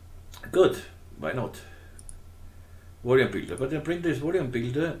 Good, why not? Volume builder, but I bring this volume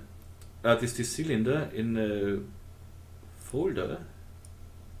builder, this cylinder in a folder,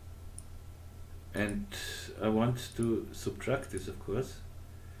 and I want to subtract this, of course.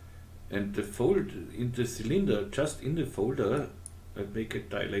 And the fold in the cylinder, just in the folder, I make it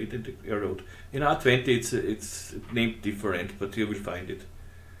dilate and erode. In R20 it's named different, but you will find it.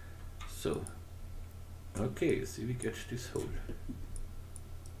 So, okay, see, we get this hole.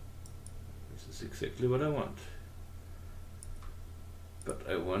 This is exactly what I want. But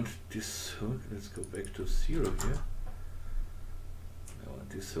I want this hole, let's go back to 0 here. I want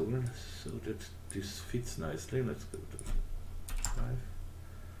this hole so that this fits nicely. Let's go to 5.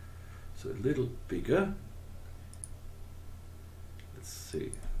 So a little bigger. Let's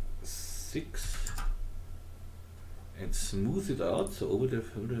say 6. And smooth it out, so over the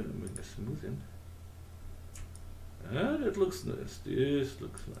folder make a smoothing. Ah, that looks nice. This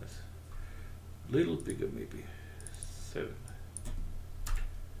looks nice. Little bigger maybe. 7.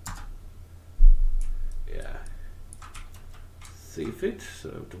 Yeah. Save it, so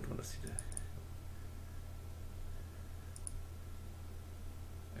I don't want to see that.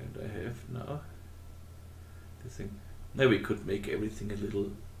 And I have now this thing. Now we could make everything a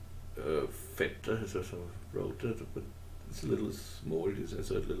little fatter, so broader, but it's a little small, it's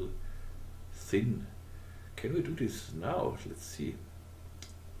also a little thin. Can we do this now? Let's see.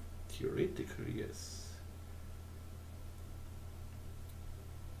 Theoretically, yes.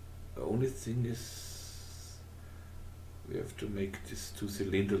 The only thing is we have to make this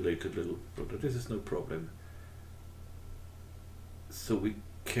 2-cylinder like a little broader. This is no problem. So we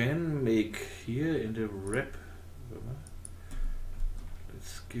can make here in the wrap,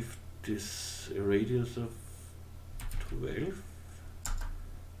 let's give this a radius of 12.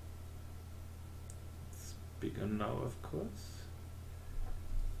 It's bigger now, of course.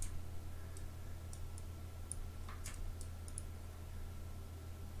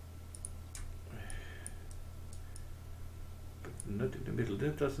 not in the middle,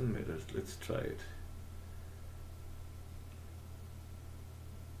 that doesn't matter. Let's try it.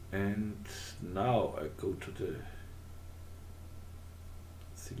 And now I go to the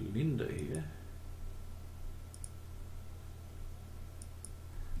cylinder here.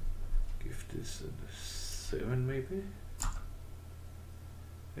 Give this a 7 maybe.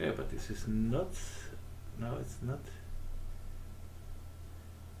 Yeah, but this is not, no it's not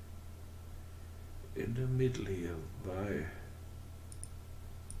in the middle here. Why?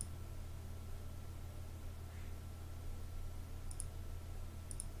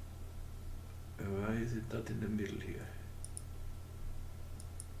 Why is it not in the middle here?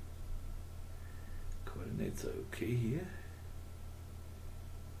 Coordinates are okay here.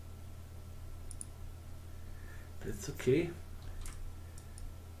 That's okay.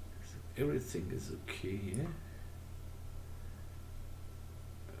 So everything is okay here.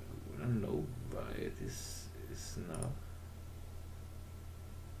 I don't know why this is now.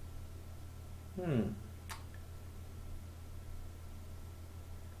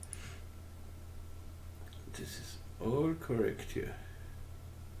 This is all correct here.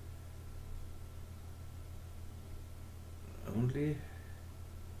 Only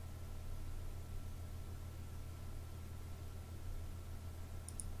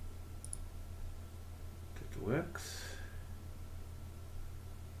that works.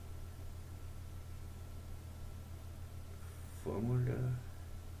 Formula.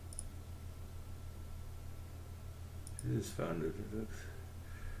 This is found. It works.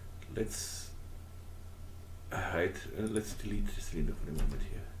 Let's hide. Let's delete the cylinder for the moment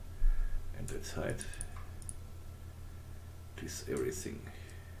here, and let's hide this everything.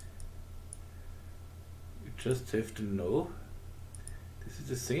 You just have to know this is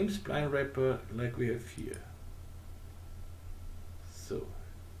the same spline wrapper like we have here. So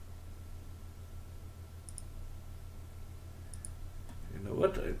you know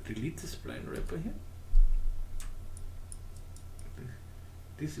what? I delete the spline wrapper here.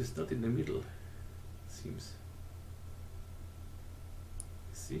 This is not in the middle, it seems.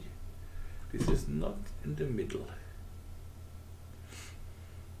 See? This is not in the middle.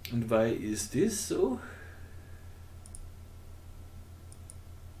 And why is this so?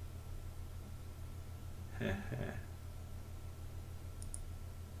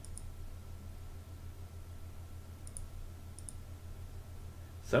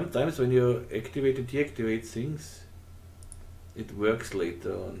 Sometimes when you activate and deactivate things, it works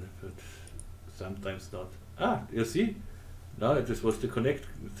later on, but sometimes not. Ah, you see? Now this was the connect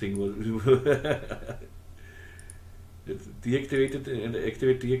thing. It deactivated and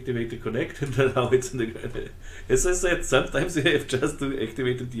activate, deactivate, connect, and now it's in the. As I said, sometimes you have just to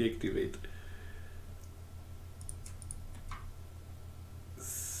activate and deactivate.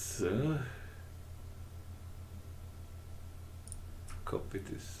 So copy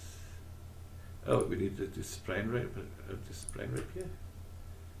this. Oh, we need this spline wrap, here,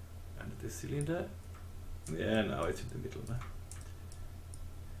 and the cylinder. Yeah, now it's in the middle.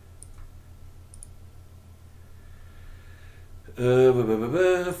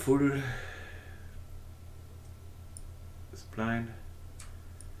 Full spline,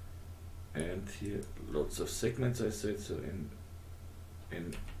 and here lots of segments. I said so.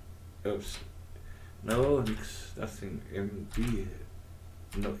 Oops, no, nothing. MB,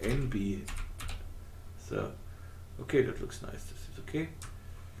 no NB. So, okay, that looks nice. This is okay.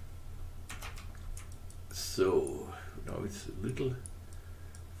 So now it's a little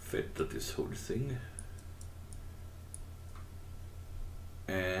fatter, this whole thing.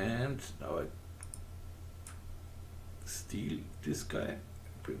 And now I steal this guy,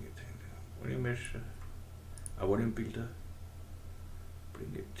 bring it in the volume measure, a volume builder,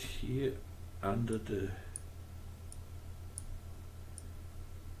 bring it here under the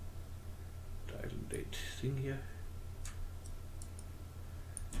dial and date thing here.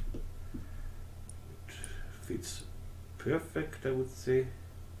 It fits perfect, I would say.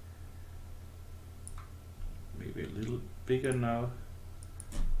 Maybe a little bigger now.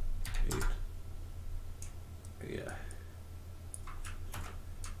 8. Yeah.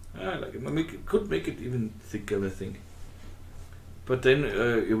 I like it. Could make it even thicker, I think. But then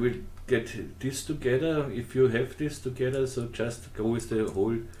you will get this together if you have this together. So just go with the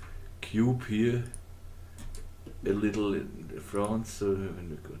whole cube here a little in the front. So when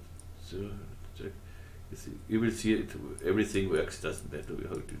you go, so you will see it. Everything works. Doesn't matter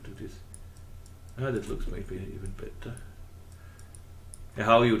how you do this. Ah, that looks maybe even better.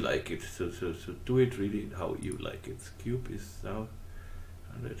 How you like it, so do it really how you like it. Cube is now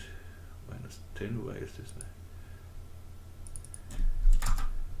 100 minus 10. Why is this?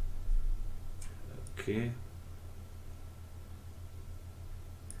 Okay.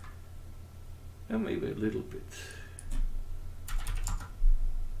 and maybe a little bit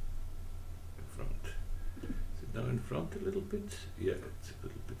in front. Is it now in front a little bit? Yeah, it's a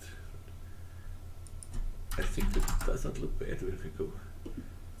little bit. I think that does not look bad if we go.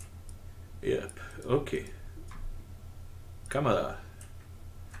 Yep, okay. Camera.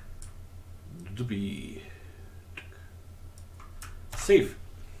 To be save.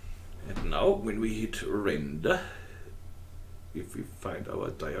 And now when we hit render, if we find our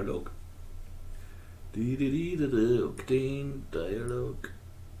dialog, octane dialog,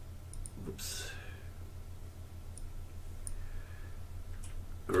 whoops,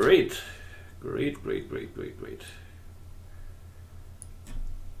 great, great, great, great, great, great.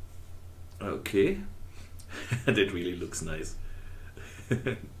 Okay, that really looks nice.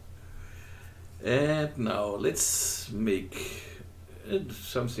 And now let's make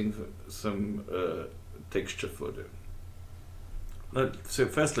something, some texture for the. So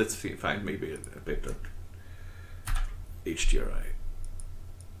first, let's find maybe a better HDRI.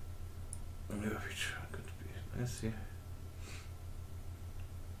 Which could be nice here.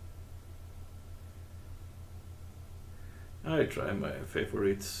 I try my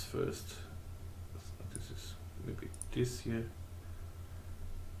favorites first. This is maybe this here.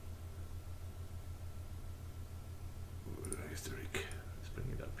 Where's the rig? Let's bring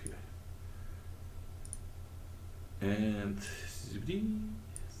it up here. And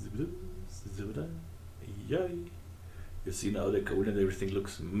yay! You see now the code and everything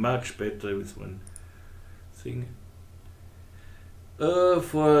looks much better with one thing.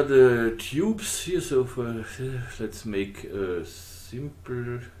 For the tubes here, so for let's make a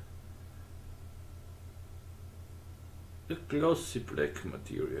simple, a glossy black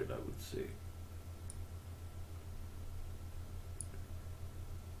material, I would say.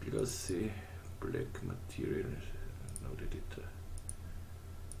 Glossy black material. Now the editor.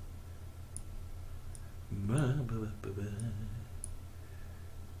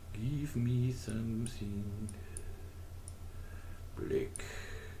 Give me something. Black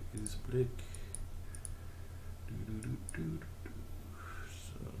is black.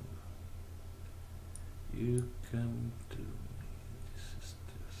 So you come to this is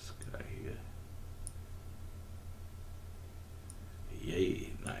the sky here.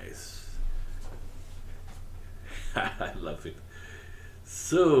 Yay, nice. I love it.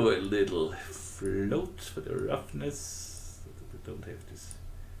 So a little float for the roughness, so that we don't have this.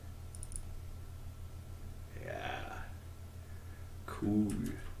 Yeah. Cool.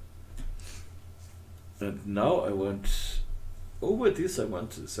 And now I want, over this I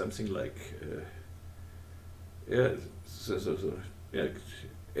want something like, yeah, so yeah,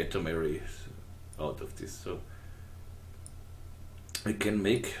 atomary out of this. So I can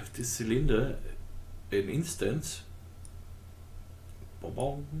make of this cylinder an instance.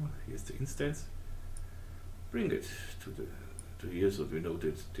 Here's the instance. Bring it to here so we know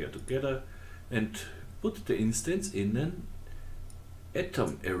that they are together, and put the instance in an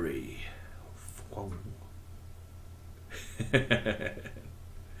atom array.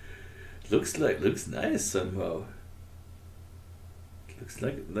 looks nice somehow. It looks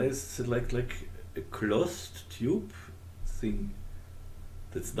like nice, like a closed tube thing.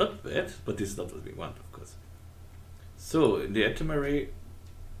 That's not bad, but it's not what we want, of course. So in the atom array,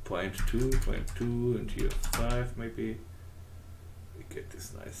 0.2, 0.2, and here 5 maybe. We get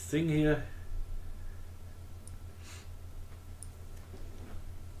this nice thing here.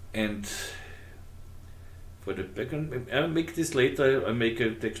 And for the background, I'll make this later. I make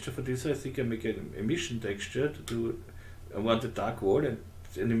a texture for this. I think I make an emission texture to do. I want a dark wall and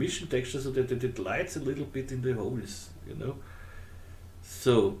an emission texture so that it lights a little bit in the holes, you know.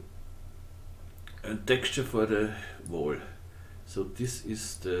 So a texture for the wall. So this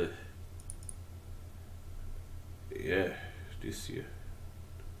is the, yeah, this here.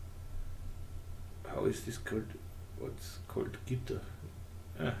 How is this called? What's called gitter?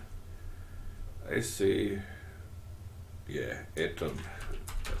 I say, yeah, atom,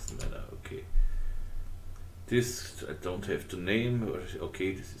 doesn't matter, okay. This I don't have to name, or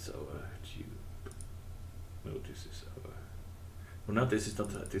okay, this is our tube. No, this is our, oh no, this is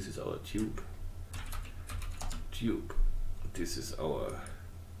not, this is our tube. Tube. This is our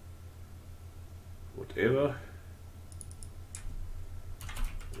whatever.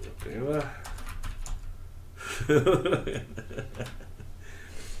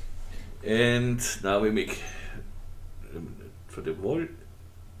 And now we make for the wall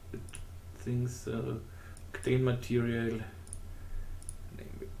things, octane material,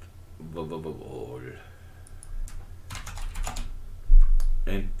 name it wall,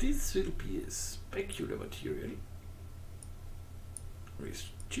 and this will be a specular material with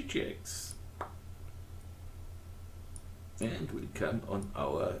GGX. and will come on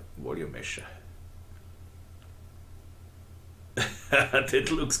our volume measure.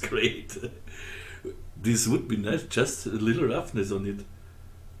 That looks great. This would be nice, just a little roughness on it.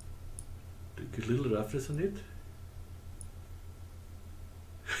 Take a little roughness on it.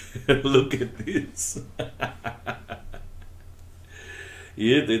 Look at this.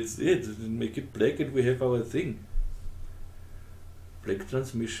 Yeah, that's it. Make it black and we have our thing. Black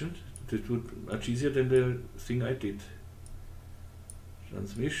transmission. That would be much easier than the thing I did.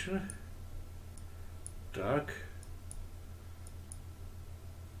 Transmission. Dark.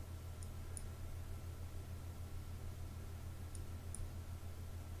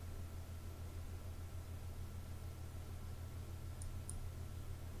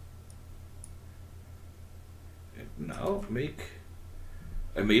 Now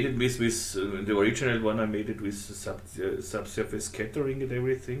I made it with the original one. I made it with subsurface scattering and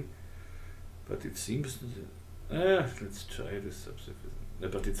everything, but it seems let's try the subsurface. No,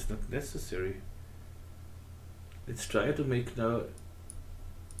 but it's not necessary. Let's try to make now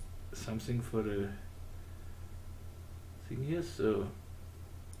something for the thing here. So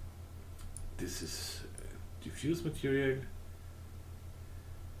this is diffuse material.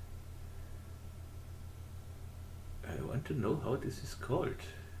 I want to know how this is called.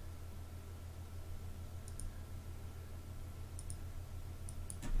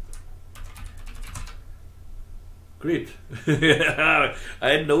 Great.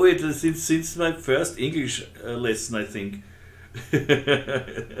 I know it since my first English lesson, I think.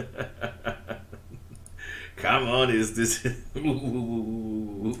 Come on, is this?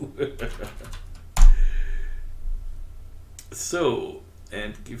 So,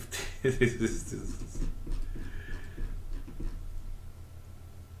 and give this.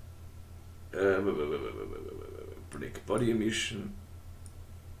 Black body emission.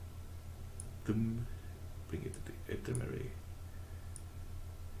 Bring it to the atom array.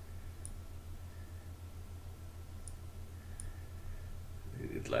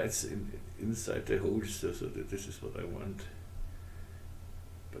 It lights inside the hole, so that this is what I want.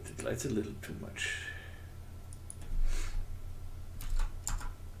 But it lights a little too much.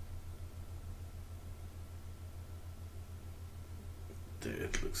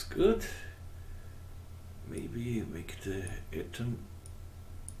 That looks good. Maybe make the atom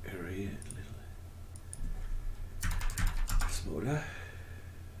array a little smaller.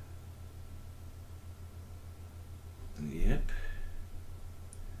 Yep.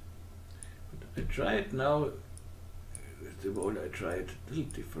 But I tried now. The wall I tried a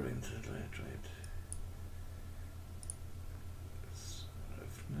little different. I tried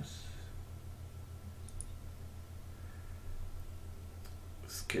roughness,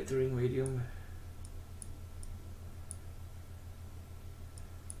 scattering medium.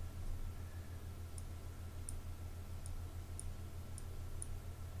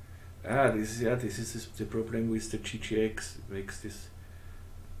 This is the problem with the GGX. It makes this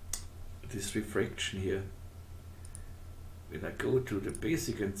refraction here. When I go to the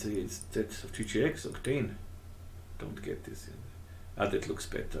basic and say instead of GGX, octane, don't get this in. That looks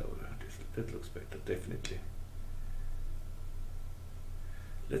better. That looks better, definitely.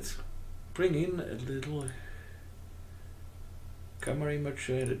 Let's bring in a little camera image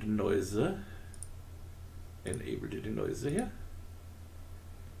and a denoiser. Enable the denoiser here.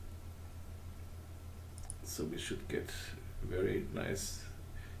 So we should get very nice.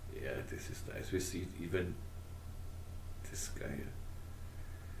 Yeah, this is nice. We see even this guy here.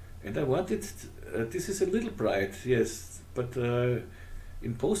 And I want it, this is a little bright, yes, but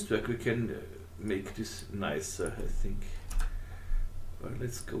in post-work we can make this nicer, I think. Well,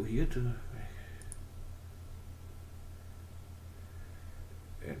 let's go here to,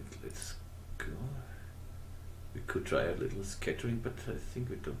 and let's go. We could try a little scattering, but I think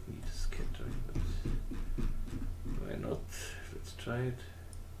we don't need scattering. But why not? Let's try it.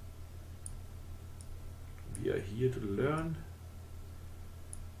 We are here to learn.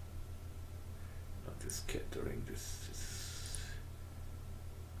 Not the scattering. This is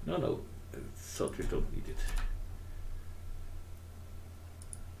no. I thought we don't need it.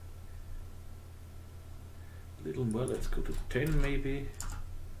 A little more. Let's go to 10 maybe.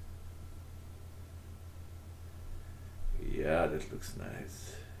 Yeah, that looks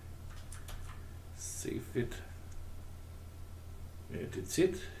nice. Save it. Yeah, that's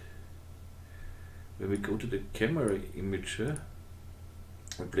it. When we go to the camera image,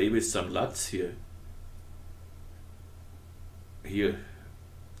 we play with some LUTs here. Here,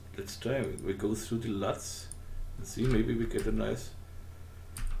 let's try. We go through the LUTs and see. Maybe we get a nice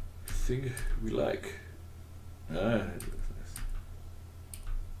thing we like. That looks nice.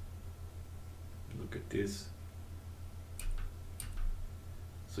 Look at this.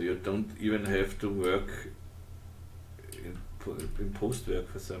 So you don't even have to work in post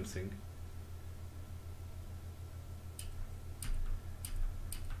work for something.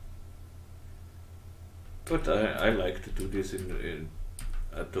 But I like to do this in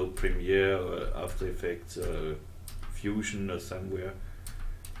Adobe Premiere or After Effects or Fusion or somewhere.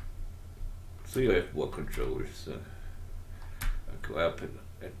 So you have more control. So I'll go up and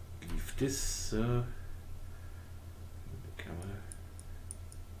leave this the camera.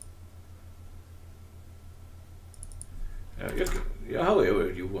 Yeah,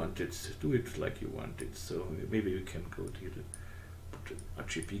 however you want it, do it like you want it. So maybe we can go to put an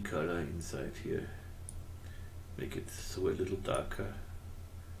RGB color inside here, make it so a little darker.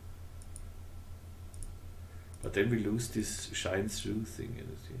 But then we lose this shine through thing, you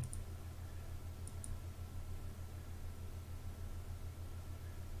see.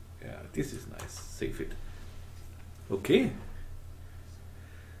 Yeah, this is nice. Save it. Okay.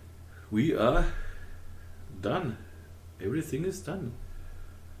 We are done. Everything is done.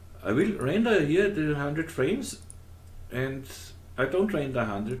 I will render here the 100 frames, and I don't render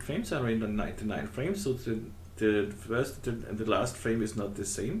 100 frames, I render 99 frames, so the first and the last frame is not the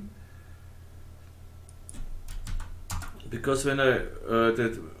same. Because when I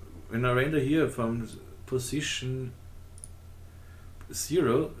render here from position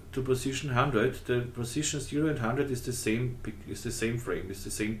 0 to position 100, the position 0 and 100 is the same frame, is the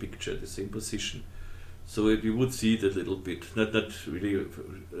same picture, the same position. So you would see it a little bit, not really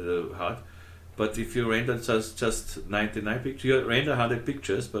hard. But if you render just 99 pictures, you render 100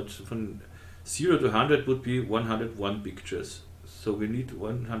 pictures, but from 0 to 100 would be 101 pictures. So we need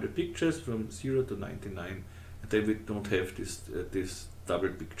 100 pictures from 0 to 99. And then we don't have this double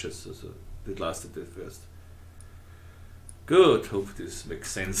pictures, so it lasted at first. Good, hope this makes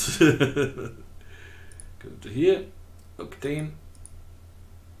sense. Go to here, Octane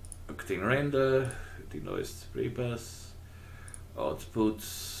render, denoise prepass,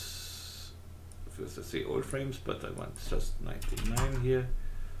 outputs. First I say all frames, but I want just 99 here.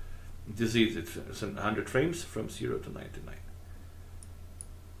 You see it's 100 frames from 0 to 99.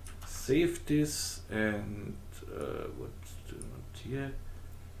 Save this and what do you want here?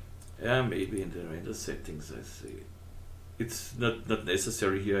 Yeah, maybe in the render settings I say. It's not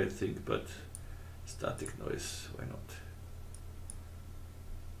necessary here, I think, but static noise, why not?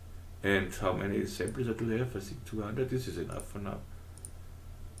 And how many samples I do have? I think 200. This is enough for now.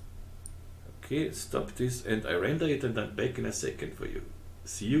 Okay, stop this and I render it, and I'm back in a second for you.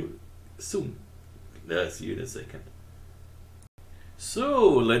 See you soon. See you in a second. So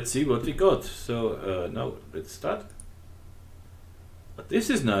let's see what we got. So now let's start. But this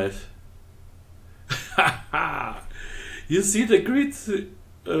is nice. You see the grid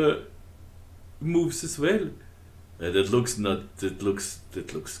moves as well. That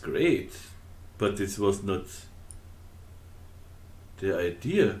looks great, but this was not the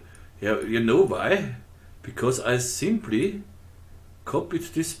idea. Yeah, you know why? Because I simply copied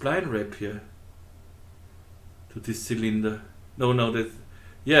this spline wrap here to this cylinder. I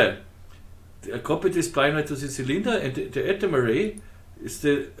copied this spline wrap to the cylinder, and the atom array is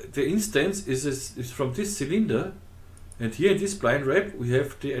the instance is from this cylinder, and here in this spline wrap we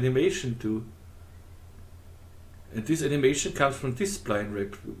have the animation too. And this animation comes from this spline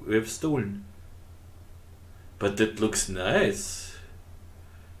wrap we have stolen. But that looks nice.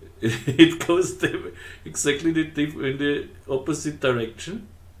 It goes exactly in the opposite direction.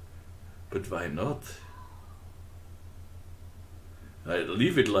 But why not? I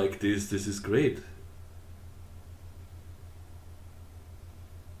leave it like this. This is great.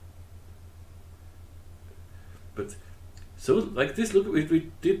 But so like this, look,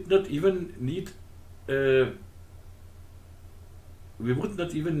 we did not even need. We would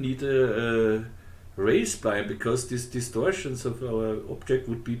not even need a ray spline, because these distortions of our object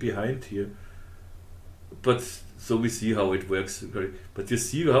would be behind here. But so we see how it works. But you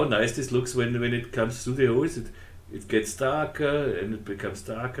see how nice this looks when it comes through the holes. It gets darker and it becomes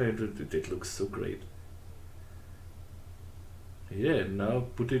darker, and it looks so great. Yeah, now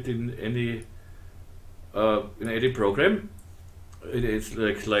put it in any program. It's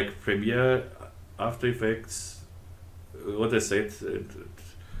like Premiere, After Effects, what I said,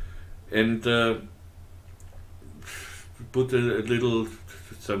 and put a little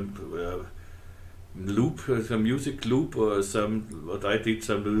some loop, some music loop, or some what I did,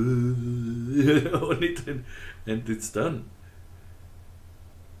 some on it, and it's done.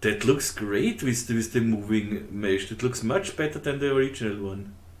 That looks great with the moving mesh. It looks much better than the original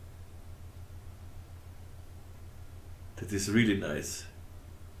one. That is really nice.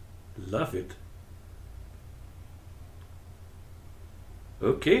 Love it.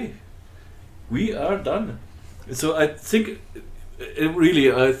 Okay, we are done. So I think,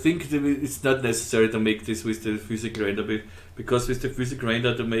 really, I think that it's not necessary to make this with the physical render, because with the physical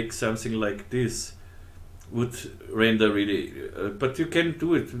render to make something like this would render really, but you can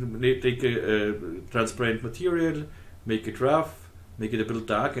do it. Take a transparent material, make it rough, make it a little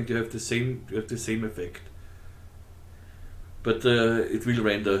dark, and you have the same effect. But it will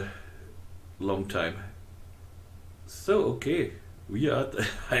render long time. So okay, we are.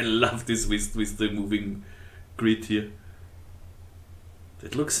 I love this with the moving grid here.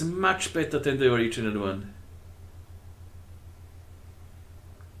 That looks much better than the original one.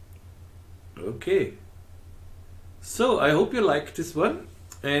 Okay. So I hope you like this one,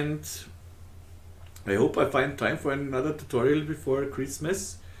 and I hope I find time for another tutorial before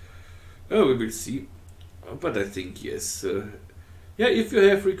Christmas. Oh, we will see. But I think yes. Yeah, if you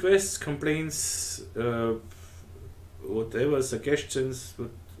have requests, complaints, whatever, suggestions,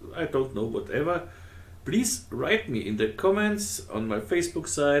 I don't know, whatever, please write me in the comments on my Facebook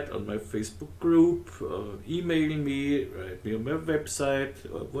site, on my Facebook group, email me, write me on my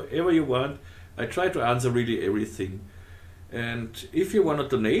website, or wherever you want. I try to answer really everything. And if you want to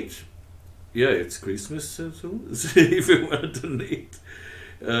donate, yeah, it's Christmas soon. If you want to donate,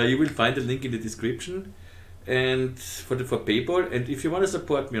 you will find a link in the description, and for PayPal. And if you want to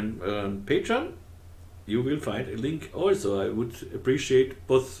support me on Patreon, you will find a link also. I would appreciate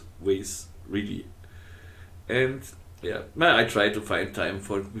both ways, really. And yeah, I try to find time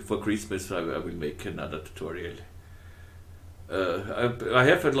before Christmas. I will make another tutorial. I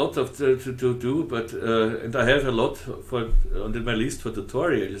have a lot of to do, but and I have a lot on my list for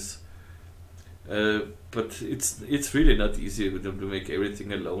tutorials. But it's really not easy to make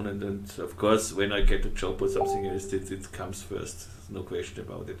everything alone. And then of course, when I get a job or something else, it comes first. No question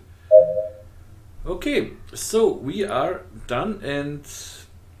about it. Okay, so we are done, and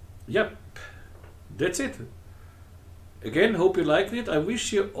yep, that's it. Again, hope you liked it. I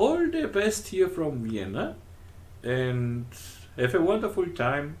wish you all the best here from Vienna, and have a wonderful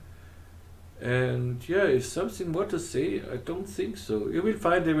time. And yeah, is something more to say? I don't think so. You will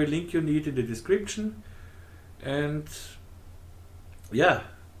find every link you need in the description. And yeah,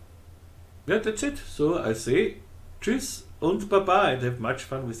 that's it. So I say tschüss und baba, and have much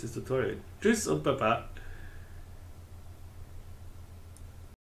fun with this tutorial. Tschüss und baba.